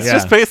 Yeah, and too. he's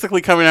just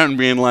basically coming out and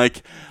being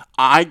like,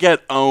 I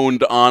get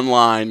owned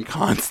online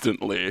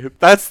constantly.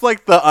 That's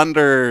like the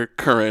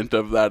undercurrent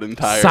of that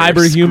entire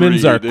Cyber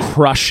humans are screed.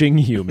 crushing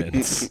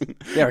humans.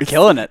 Yeah, we're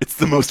killing it. It's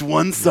the most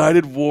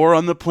one-sided war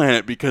on the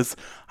planet because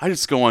I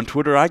just go on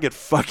Twitter, I get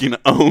fucking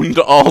owned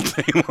all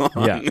day long.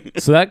 Yeah.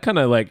 So that kind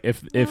of like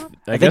if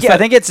I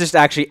think it's just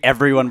actually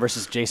everyone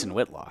versus Jason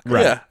Whitlock.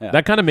 right. Yeah.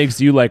 That kind of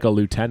makes you like a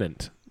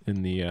lieutenant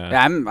in the.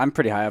 Yeah, I'm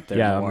pretty high up there.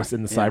 Yeah, in the, I'm war. just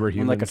in the Yeah, cyber I'm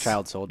humans. like a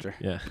child soldier.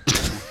 Yeah.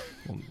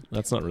 Well,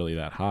 that's not really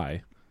that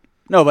high.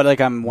 No, but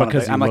like I'm one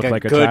Because of the, you I'm like look a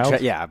like a good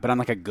child? yeah, but I'm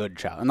like a good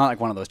child. I'm not like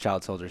one of those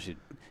child soldiers who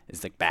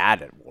is like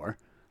bad at war.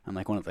 I'm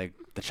like one of like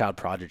the child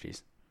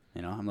prodigies.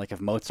 You know, I'm like if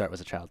Mozart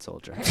was a child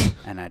soldier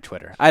and I had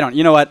Twitter. I don't.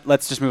 You know what?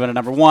 Let's just move on to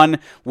number 1,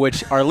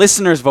 which our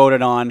listeners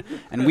voted on,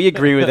 and we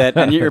agree with it.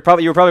 And you were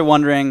probably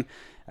wondering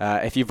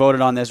if you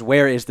voted on this,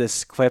 where is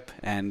this clip?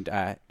 And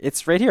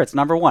it's right here. It's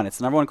number 1. It's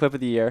the number 1 clip of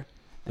the year.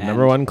 The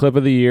number 1 clip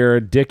of the year,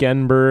 Dick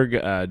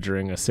Enberg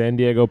during a San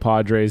Diego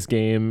Padres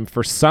game.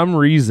 For some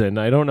reason,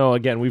 I don't know.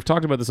 Again, we've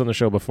talked about this on the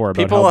show before.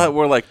 About People how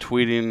were like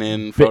tweeting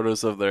in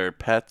photos of their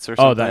pets or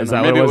something. is that or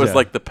what maybe it it was? was Yeah.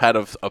 like the pet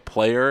of a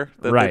player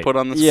that they put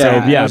on the So,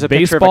 screen. yeah, there's a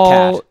picture of a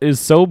baseball cat. is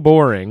so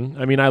boring.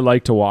 I mean, I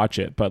like to watch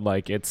it, but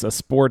like it's a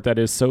sport that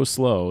is so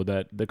slow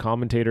that the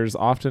commentators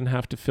often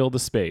have to fill the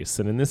space.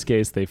 And in this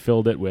case, they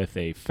filled it with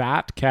a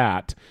fat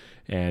cat,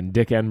 and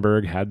Dick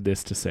Enberg had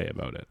this to say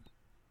about it.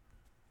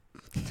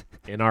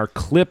 In our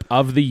clip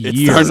of the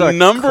year. It's our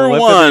number clip of the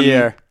 1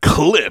 year.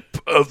 clip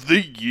of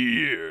the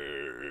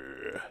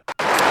year.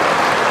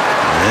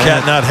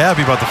 Cat not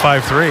happy about the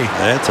 5-3.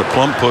 That's a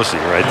plump pussy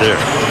right there.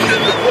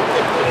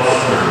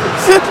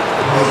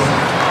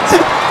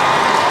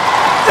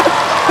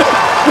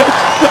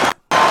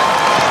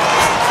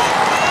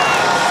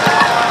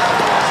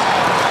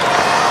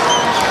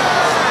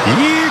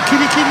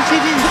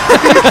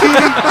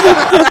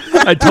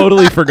 I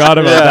totally forgot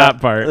about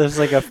that part. There's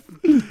like a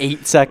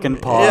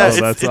 8-second pause.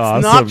 Yeah, that's it's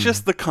awesome. not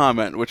just the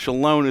comment, which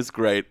alone is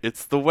great.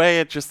 It's the way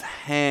it just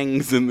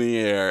hangs in the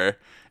air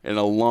in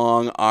a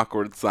long,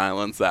 awkward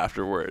silence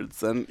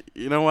afterwards. And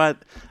you know what?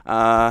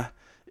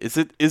 Is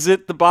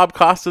it the Bob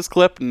Costas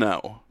clip?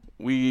 No.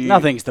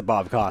 Nothing's the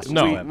Bob Costas.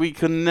 No. We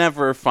can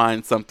never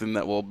find something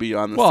that will be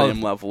on the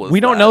same level as we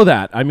don't that. know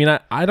that. I mean,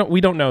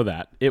 we don't know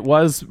that. It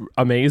was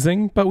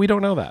amazing, but we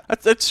don't know that.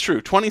 That's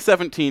true.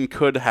 2017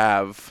 could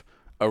have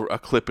a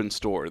clip in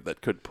store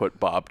that could put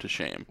Bob to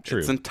shame. True.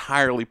 It's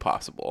entirely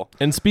possible.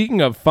 And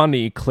speaking of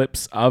funny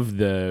clips of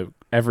the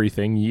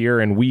everything year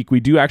and week, we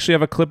do actually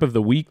have a clip of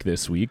the week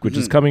this week, which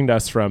is coming to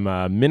us from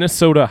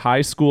Minnesota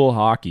high school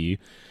hockey.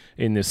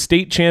 In the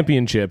state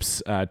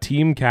championships,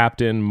 team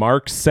captain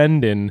Mark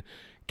Sendin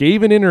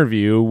gave an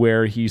interview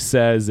where he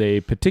says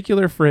a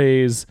particular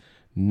phrase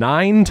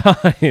 9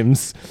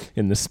 times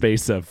in the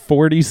space of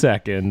 40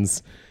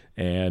 seconds.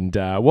 And,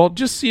 well,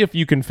 just see if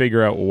you can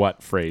figure out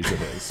what phrase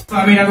it is.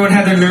 I mean, everyone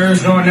had their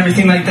nerves going and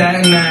everything like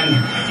that, and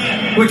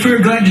then, which we were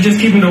glad to just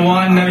keep them to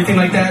 1 and everything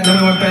like that. And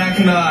then we went back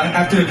and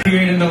after the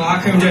period in the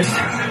locker room, just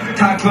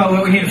talked about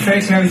what we need to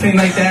fix and everything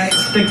like that.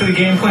 Stick to the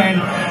game plan,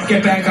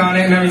 get back on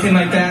it and everything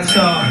like that.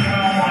 So,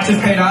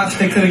 just paid off,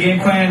 stick to the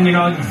game plan,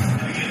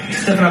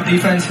 stepping up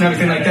defense and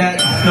everything like that.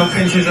 No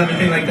pinches,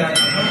 everything like that.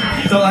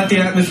 Don't let the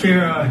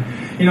atmosphere,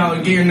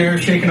 get your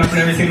nerves shaken up and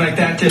everything like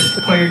that.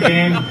 Just play your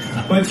game,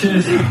 which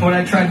is what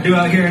I try to do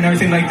out here and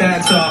everything like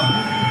that. So,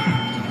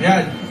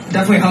 yeah,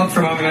 definitely helped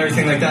from home and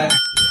everything like that.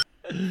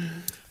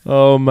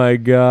 Oh my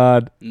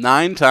God.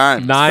 9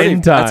 times.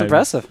 9 times. That's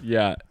impressive.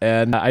 Yeah.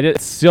 And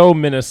it's so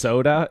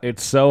Minnesota.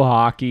 It's so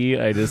hockey.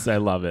 I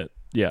love it.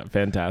 Yeah.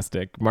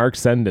 Fantastic. Mark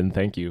Sendin.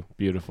 Thank you.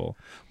 Beautiful.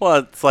 Well,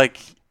 it's like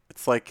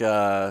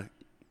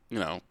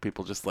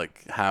people just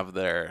like have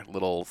their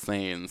little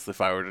sayings.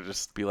 If I were to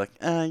just be like,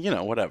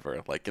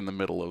 whatever, like in the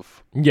middle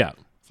of,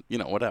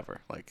 whatever,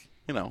 like,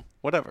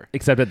 whatever.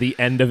 Except at the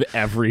end of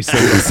every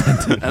single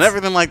sentence. And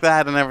everything like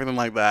that, and everything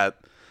like that,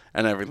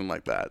 and everything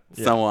like that.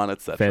 Yeah. So on,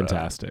 etc.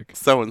 Fantastic.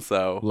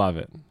 So-and-so. Love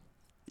it.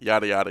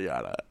 Yada, yada,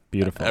 yada.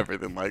 Beautiful.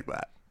 Everything like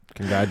that.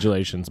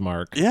 Congratulations,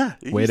 Mark. Yeah.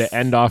 Way to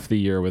end off the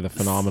year with a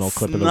phenomenal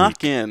clip of the week.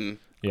 Snuck in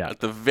at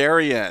the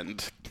very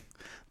end.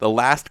 The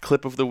last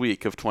clip of the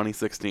week of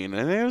 2016,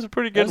 and it was a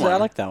pretty good one. I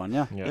like that one,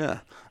 yeah.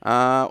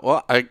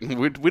 Well,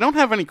 we don't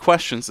have any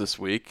questions this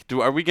week.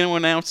 Are we going to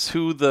announce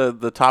who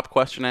the top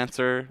question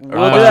answer?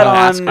 We'll do that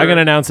I'm going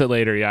to announce it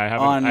later. Yeah,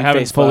 I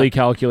haven't fully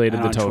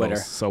calculated the totals, Twitter.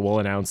 So we'll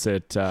announce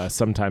it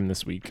sometime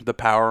this week. The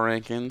power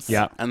rankings.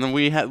 Yeah, and then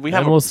we have.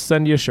 And we'll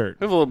send you a shirt.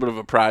 We have a little bit of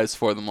a prize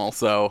for them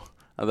also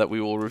that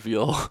we will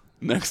reveal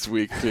next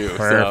week too.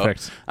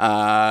 Perfect.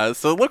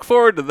 So look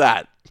forward to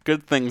that.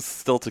 Good things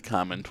still to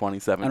come in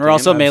 2017. And we're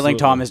also mailing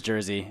Tom his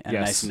jersey and a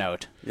nice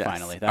note. Yes.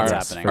 Finally, that's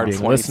happening. Our being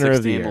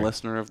 2016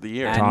 listener of the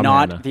year. And Tom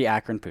not Hanna. the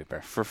Akron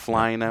Pooper. For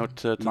flying out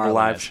to the Marlon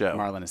live is. show.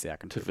 Marlon is the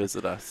Akron to Pooper.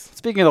 visit us.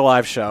 Speaking of the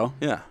live show,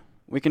 yeah,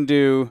 we can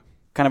do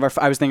kind of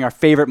I was thinking our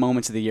favorite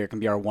moments of the year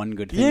can be our one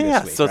good thing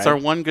this week. So it's our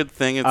one good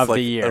thing. It's of like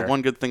the year. Our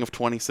one good thing of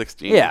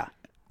 2016. Yeah,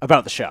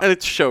 about the show. And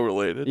it's show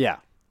related. Yeah.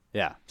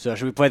 So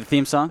should we play the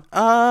theme song?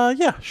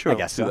 Yeah, sure. I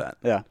guess do so. that.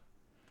 Yeah.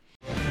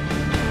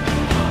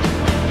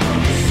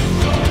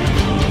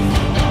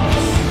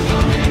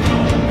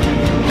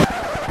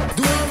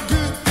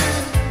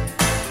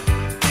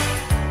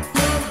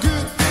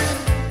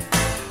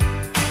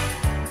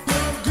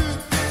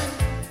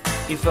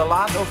 If a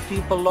lot of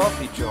people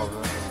love each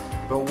other,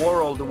 the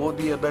world would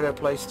be a better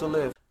place to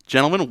live.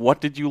 Gentlemen, what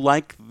did you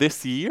like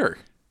this year?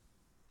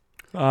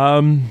 You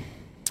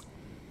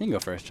can go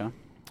first, John.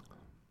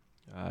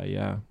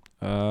 Yeah.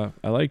 I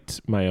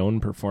liked my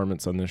own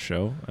performance on this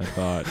show. I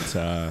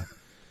thought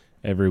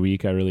every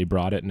week I really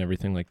brought it and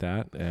everything like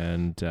that.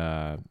 And,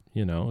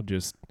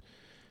 just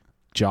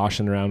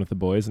joshing around with the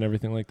boys and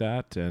everything like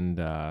that. And,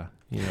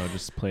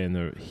 just playing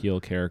the heel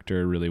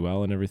character really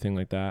well and everything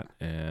like that.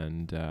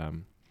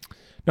 And,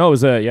 no, it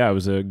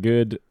was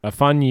a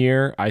fun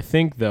year. I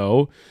think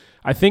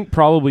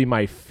probably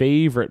my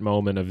favorite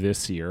moment of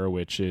this year,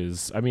 which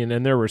is,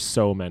 and there were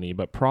so many,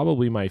 but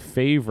probably my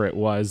favorite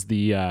was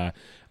the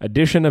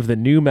addition of the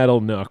Nu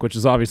Metal Nook, which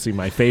is obviously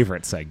my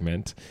favorite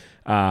segment.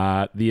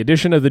 The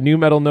addition of the Nu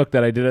Metal Nook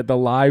that I did at the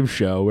live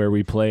show where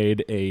we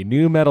played a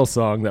nu metal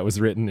song that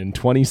was written in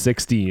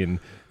 2016.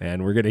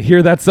 And we're going to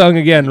hear that song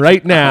again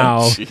right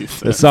now.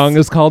 The song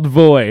is called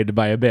Void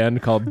by a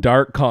band called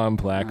Dark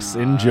Complex.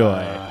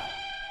 Enjoy.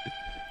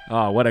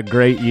 Oh, what a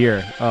great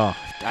year. Oh,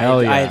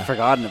 hell yeah. I had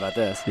forgotten about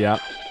this. Yeah.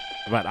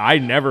 But I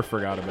never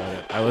forgot about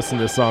it. I listen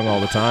to this song all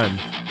the time.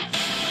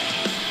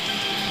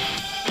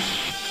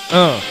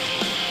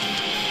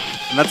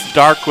 And that's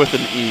dark with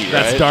an E, right?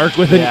 That's dark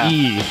with an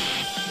E.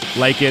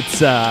 Like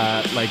it's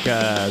like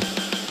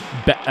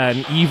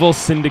an evil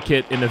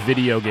syndicate in a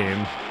video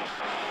game.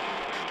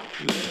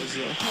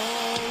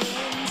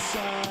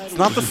 It's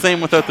not the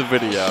same without the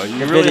video.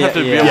 You really have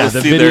to be able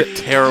to see their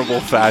terrible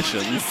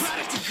fashions.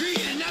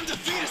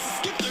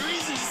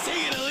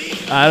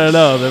 I don't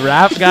know. The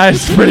rap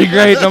guy's pretty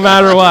great no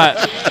matter what.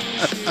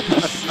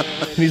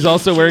 And he's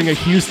also wearing a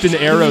Houston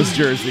Aeros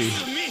jersey.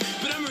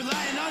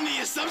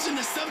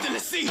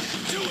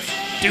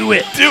 Do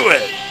it. Do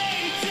it.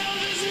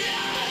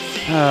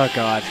 Oh,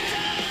 God.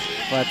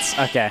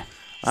 Okay.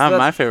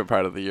 My favorite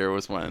part of the year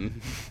was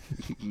when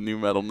New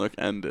Metal Nook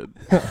ended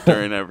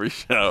during every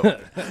show.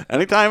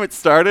 Anytime it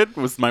started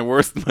was my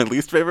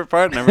least favorite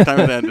part, and every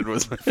time it ended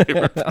was my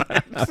favorite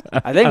part.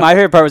 I think my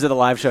favorite part was at the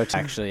live show,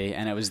 actually,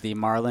 and it was the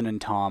Marlon and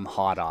Tom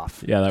hot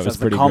off. Yeah, that was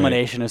pretty the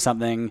culmination of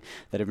something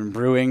that had been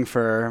brewing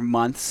for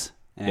months,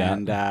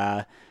 and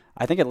I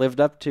think it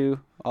lived up to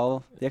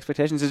all the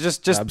expectations. It's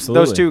just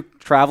those two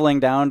traveling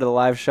down to the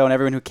live show, and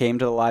everyone who came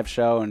to the live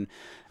show, and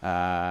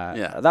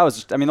that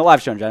was, the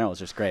live show in general was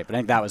just great, but I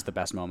think that was the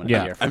best moment of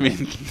the year for me.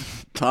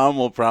 Tom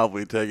will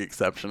probably take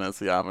exception, as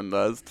he often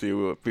does,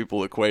 to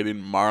people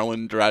equating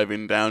Marlon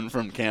driving down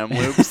from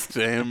Kamloops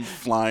to him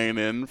flying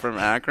in from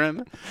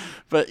Akron.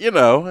 But,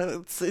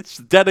 it's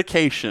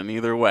dedication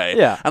either way.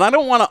 Yeah. And I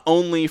don't want to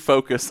only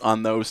focus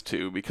on those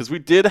two, because we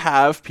did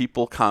have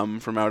people come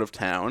from out of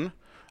town.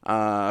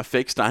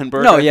 Fake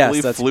Steinberg, I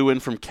believe, flew in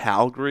from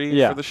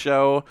Calgary for the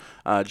show.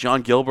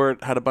 John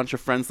Gilbert had a bunch of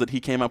friends that he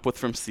came up with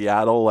from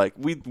Seattle. Like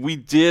we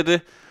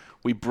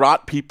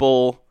brought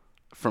people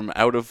from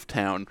out of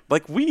town.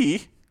 Like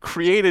we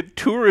created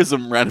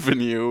tourism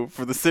revenue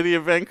for the city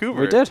of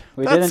Vancouver. We did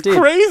indeed. That's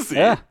crazy.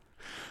 Yeah.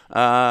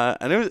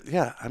 And it was,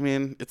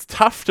 it's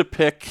tough to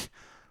pick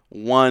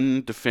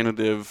one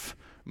definitive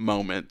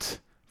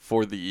moment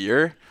for the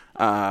year,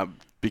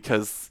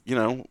 because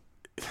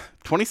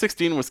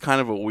 2016 was kind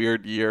of a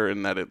weird year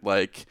in that it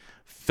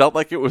felt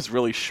like it was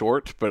really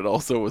short, but it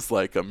also was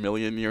like a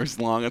million years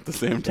long at the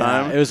same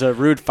time. Yeah, it was a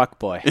rude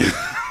fuckboy.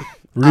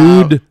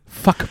 Rude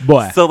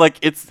fuckboy. So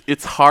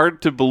it's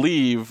hard to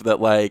believe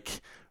that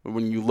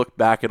when you look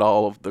back at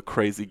all of the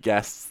crazy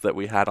guests that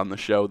we had on the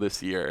show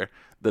this year,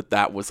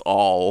 that was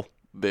all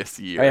this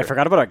year. Oh, yeah, I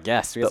forgot about our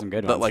guests. We had some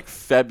good ones. That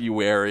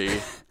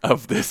February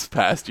of this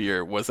past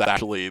year was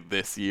actually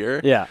this year.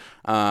 Yeah.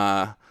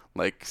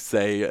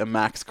 Say a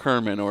Max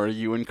Kerman or a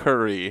Ewan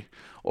Curry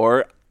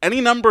or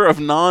any number of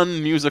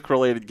non-music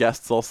related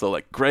guests also.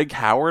 Like Greg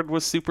Howard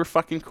was super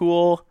fucking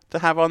cool to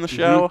have on the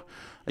show.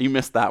 Mm-hmm. You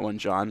missed that one,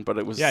 John, but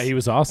it was... Yeah, he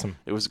was awesome.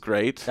 It was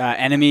great.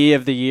 Enemy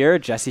of the Year,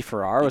 Jesse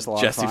Farrar was a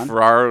lot of fun. Jesse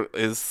Farrar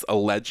is a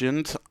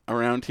legend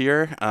around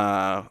here.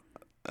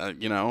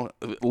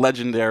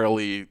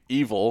 Legendarily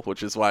evil,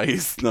 which is why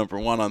he's number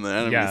one on the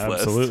enemies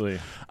list. Absolutely.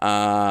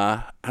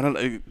 I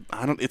don't.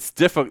 It's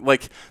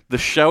difficult. The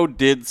show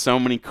did so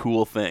many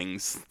cool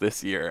things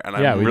this year, and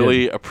I'm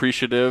really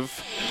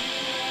appreciative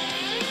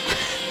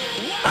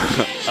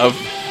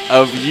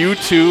of you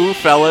two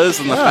fellas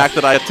and the fact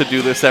that I have to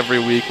do this every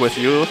week with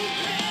you.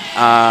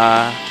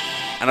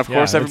 And of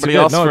course, everybody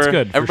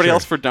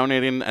else for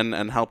donating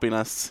and helping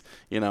us,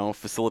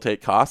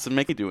 facilitate costs and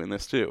making doing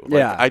this too.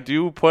 I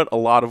do put a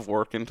lot of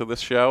work into this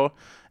show,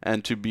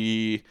 and to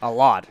be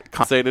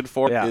compensated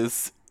for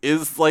is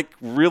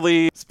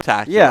really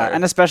spectacular. Yeah,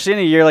 and especially in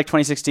a year like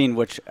 2016,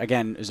 which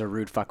again is a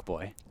rude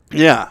fuckboy.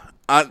 Yeah.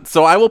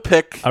 So I will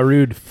pick a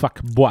rude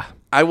fuckboy.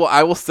 I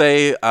will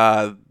say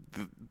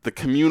the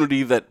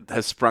community that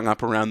has sprung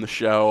up around the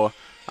show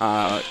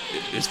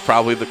is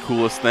probably the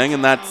coolest thing,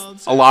 and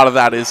that's a lot of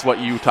that is what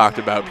you talked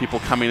about, people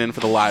coming in for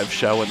the live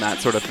show and that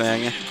sort of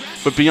thing.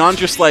 But beyond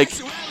just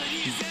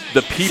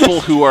the people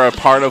who are a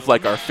part of our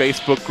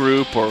Facebook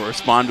group or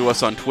respond to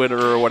us on Twitter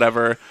or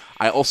whatever,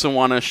 I also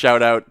want to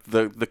shout out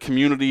the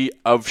community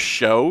of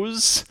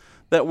shows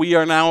that we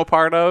are now a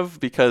part of,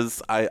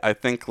 because I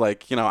think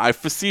I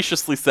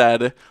facetiously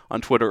said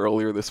on Twitter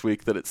earlier this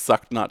week that it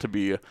sucked not to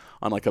be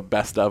on a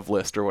best of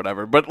list or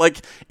whatever,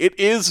 but it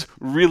is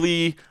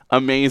really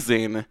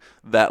amazing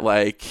that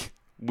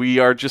we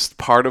are just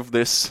part of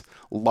this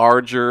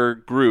larger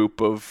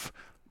group of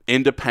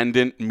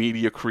independent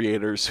media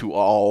creators who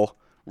all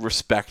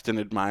respect and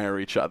admire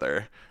each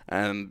other.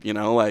 And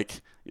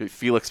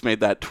Felix made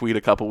that tweet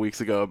a couple weeks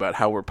ago about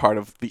how we're part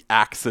of the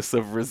axis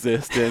of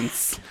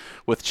resistance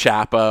with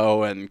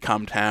Chapo and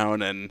Come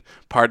Town and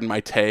Pardon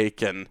My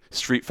Take and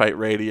Street Fight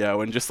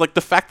Radio, and just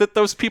the fact that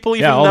those people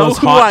even know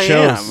who I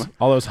am.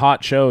 All those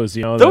hot shows,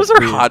 Those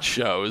are hot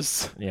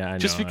shows. Yeah, I know.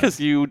 Just because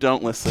you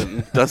don't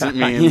listen doesn't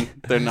mean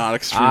they're not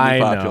extremely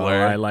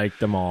popular. I like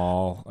them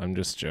all. I'm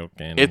just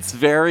joking. It's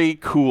very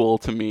cool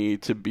to me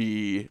to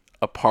be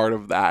a part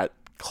of that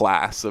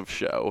class of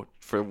show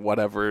for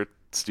whatever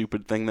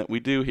stupid thing that we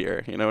do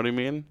here. You know what I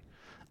mean?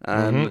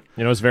 And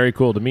it's very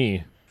cool to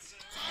me.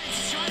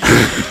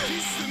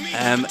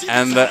 and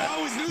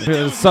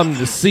there's something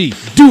to see.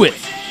 Do it.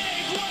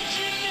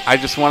 I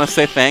just want to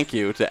say thank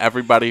you to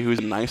everybody who's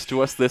nice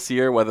to us this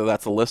year, whether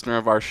that's a listener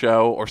of our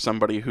show or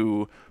somebody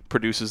who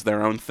produces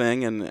their own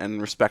thing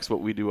and respects what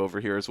we do over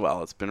here as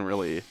well. It's been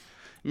really...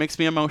 It makes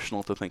me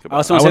emotional to think about. I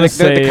also want to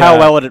say the Kyle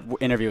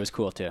Wellwood interview was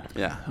cool too.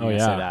 Yeah. Oh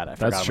yeah,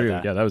 that's true.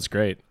 Yeah, that was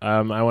great.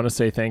 I want to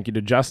say thank you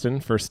to Justin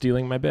for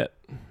stealing my bit.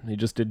 He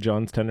just did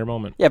John's tender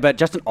moment. Yeah, but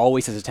Justin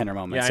always has a tender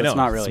moment, yeah, so I know. it's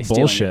not really it's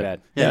stealing bullshit. your bit.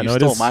 Yeah, no,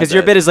 it is because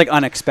your bit is like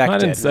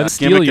unexpected.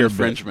 Steal your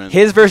infringement.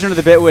 His version of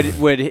the bit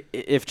would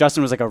if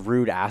Justin was like a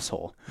rude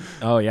asshole.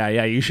 Oh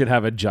yeah. You should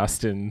have a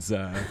Justin's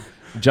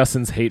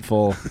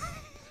hateful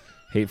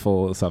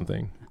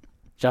something.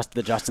 Just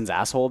the Justin's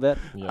asshole bit?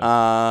 Yeah.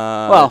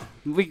 Well,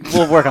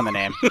 we'll work on the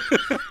name.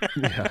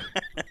 Yeah.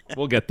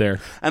 We'll get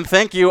there. And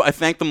thank you. I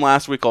thanked them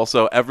last week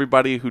also.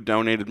 Everybody who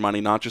donated money,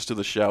 not just to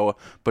the show,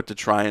 but to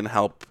try and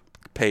help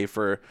pay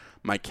for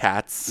my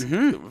cat's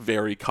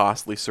very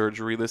costly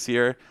surgery this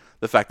year.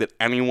 The fact that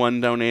anyone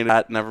donated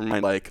that, never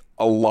mind like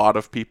a lot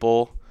of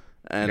people.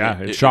 And yeah,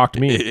 it shocked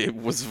me. It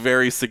was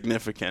very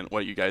significant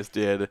what you guys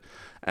did.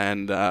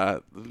 And,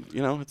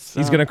 it's...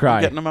 He's going to cry.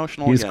 I'm getting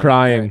emotional He's again.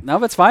 crying. No,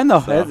 but it's fine,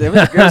 though. So.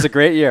 It was a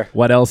great year.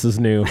 What else is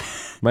new?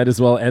 Might as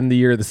well end the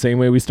year the same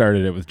way we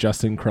started it, with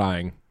Justin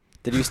crying.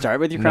 Did you start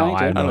with you crying? No,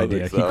 I have no I don't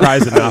idea. think so. He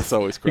cries enough.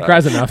 Always He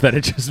cries enough that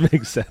it just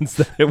makes sense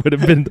that it would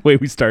have been the way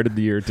we started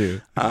the year,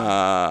 too.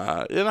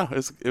 I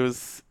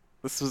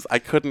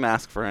couldn't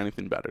ask for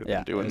anything better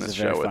than doing this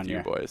show with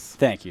you boys.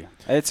 Thank you.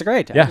 It's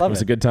great. Yeah, I love it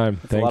was a good time.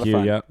 Thank you.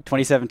 Yeah.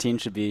 2017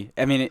 should be.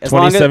 I mean, as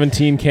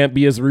 2017 can't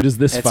be as rude as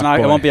this. It's not.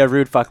 It won't be a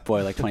rude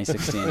fuckboy like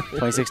 2016.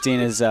 2016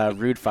 is a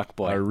rude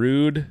fuckboy. A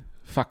rude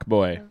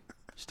fuckboy.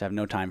 Just have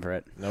no time for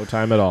it. No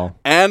time at all.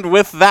 And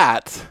with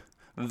that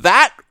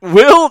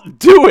will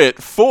do it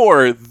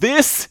for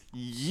this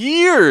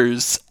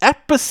year's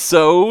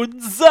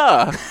episodes.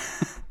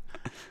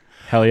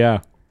 Hell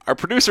yeah. Our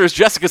producer is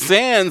Jessica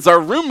Sands. Our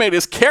roommate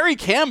is Carrie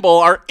Campbell.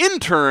 Our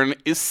intern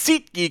is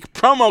SeatGeek.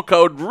 Promo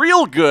code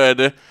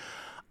REALGOOD.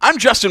 I'm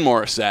Justin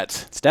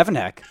Morissette. Stephen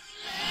Heck.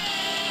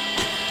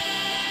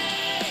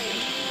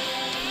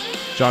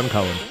 John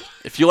Cullen.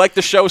 If you like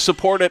the show,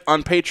 support it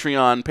on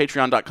Patreon.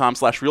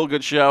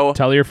 Patreon.com/RealGoodShow.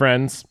 Tell your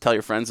friends. Tell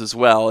your friends as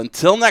well.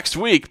 Until next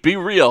week, be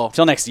real.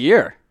 Until next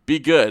year. Be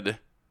good.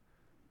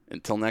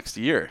 Until next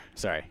year.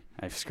 Sorry,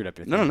 I screwed up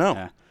your thing. No.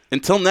 Yeah.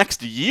 Until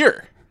next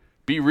year,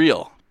 be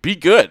real. Be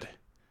good.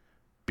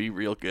 Be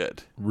real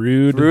good.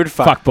 Rude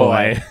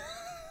fuckboy.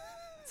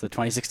 So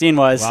 2016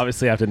 was. We'll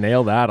obviously have to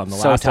nail that on the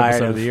last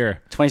episode of the year.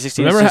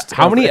 2016. Remember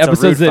how many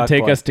episodes did it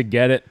take us to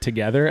get it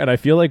together? And I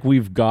feel like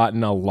we've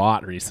gotten a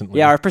lot recently.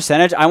 Yeah, our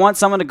percentage. I want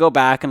someone to go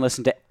back and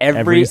listen to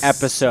every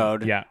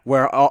episode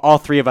where all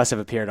three of us have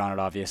appeared on it,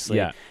 obviously.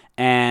 Yeah.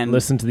 And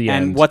listen to the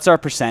end. And what's our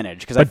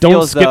percentage? But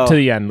don't skip to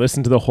the end.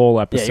 Listen to the whole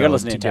episode. Yeah, you gotta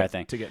listen to the entire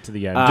thing to get to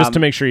the end, just to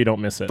make sure you don't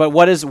miss it. But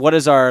what is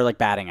our like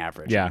batting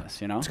average? Yeah, on this,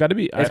 you know, it's got to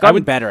be. It's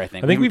gotten better. I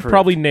think. I think we've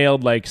probably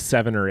nailed like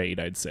 7 or 8.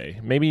 I'd say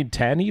maybe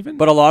 10 even.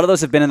 But a lot of those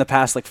have been in the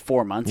past like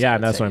 4 months. Yeah,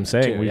 and that's what I'm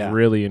saying. We've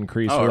really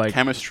increased. Our like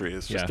chemistry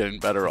is just getting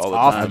better all the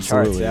off time. The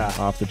charts, Absolutely,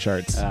 off the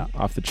charts,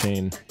 off the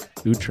chain.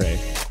 Outre.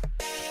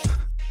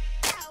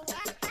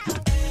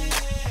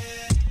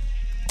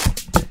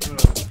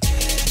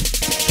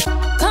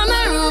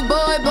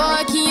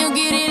 Boy, can you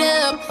get it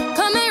up?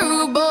 Come here,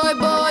 rude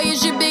boy,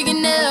 is you big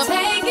enough?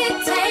 Take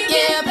it,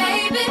 yeah,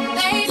 baby,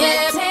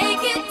 yeah,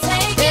 take it,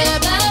 yeah.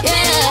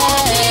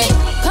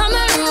 Come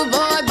here, rude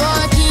boy,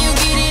 can you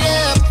get it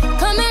up?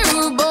 Come here,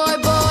 rude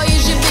boy,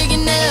 is you big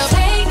enough?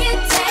 Take it,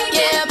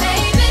 yeah,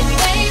 baby,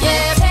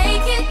 yeah,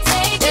 take it,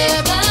 yeah.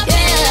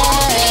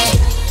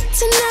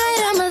 Tonight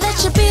I'ma let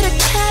you be the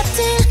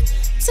captain.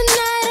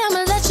 Tonight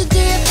I'ma let you do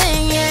your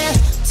thing, yeah.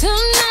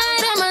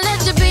 Tonight I'ma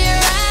let you be a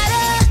rider.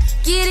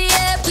 Giddy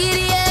up,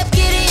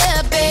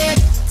 babe.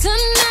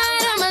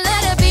 Tonight I'ma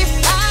let it be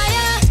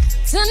fire.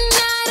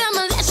 Tonight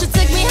I'ma let you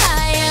take me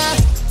higher.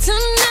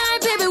 Tonight,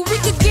 baby, we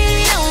could get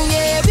it on,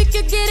 yeah. We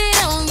could get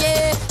it on,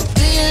 yeah.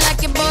 Do you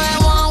like it, boy? I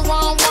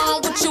want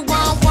what you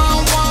want.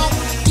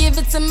 Give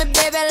it to me,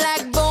 baby,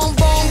 like boy.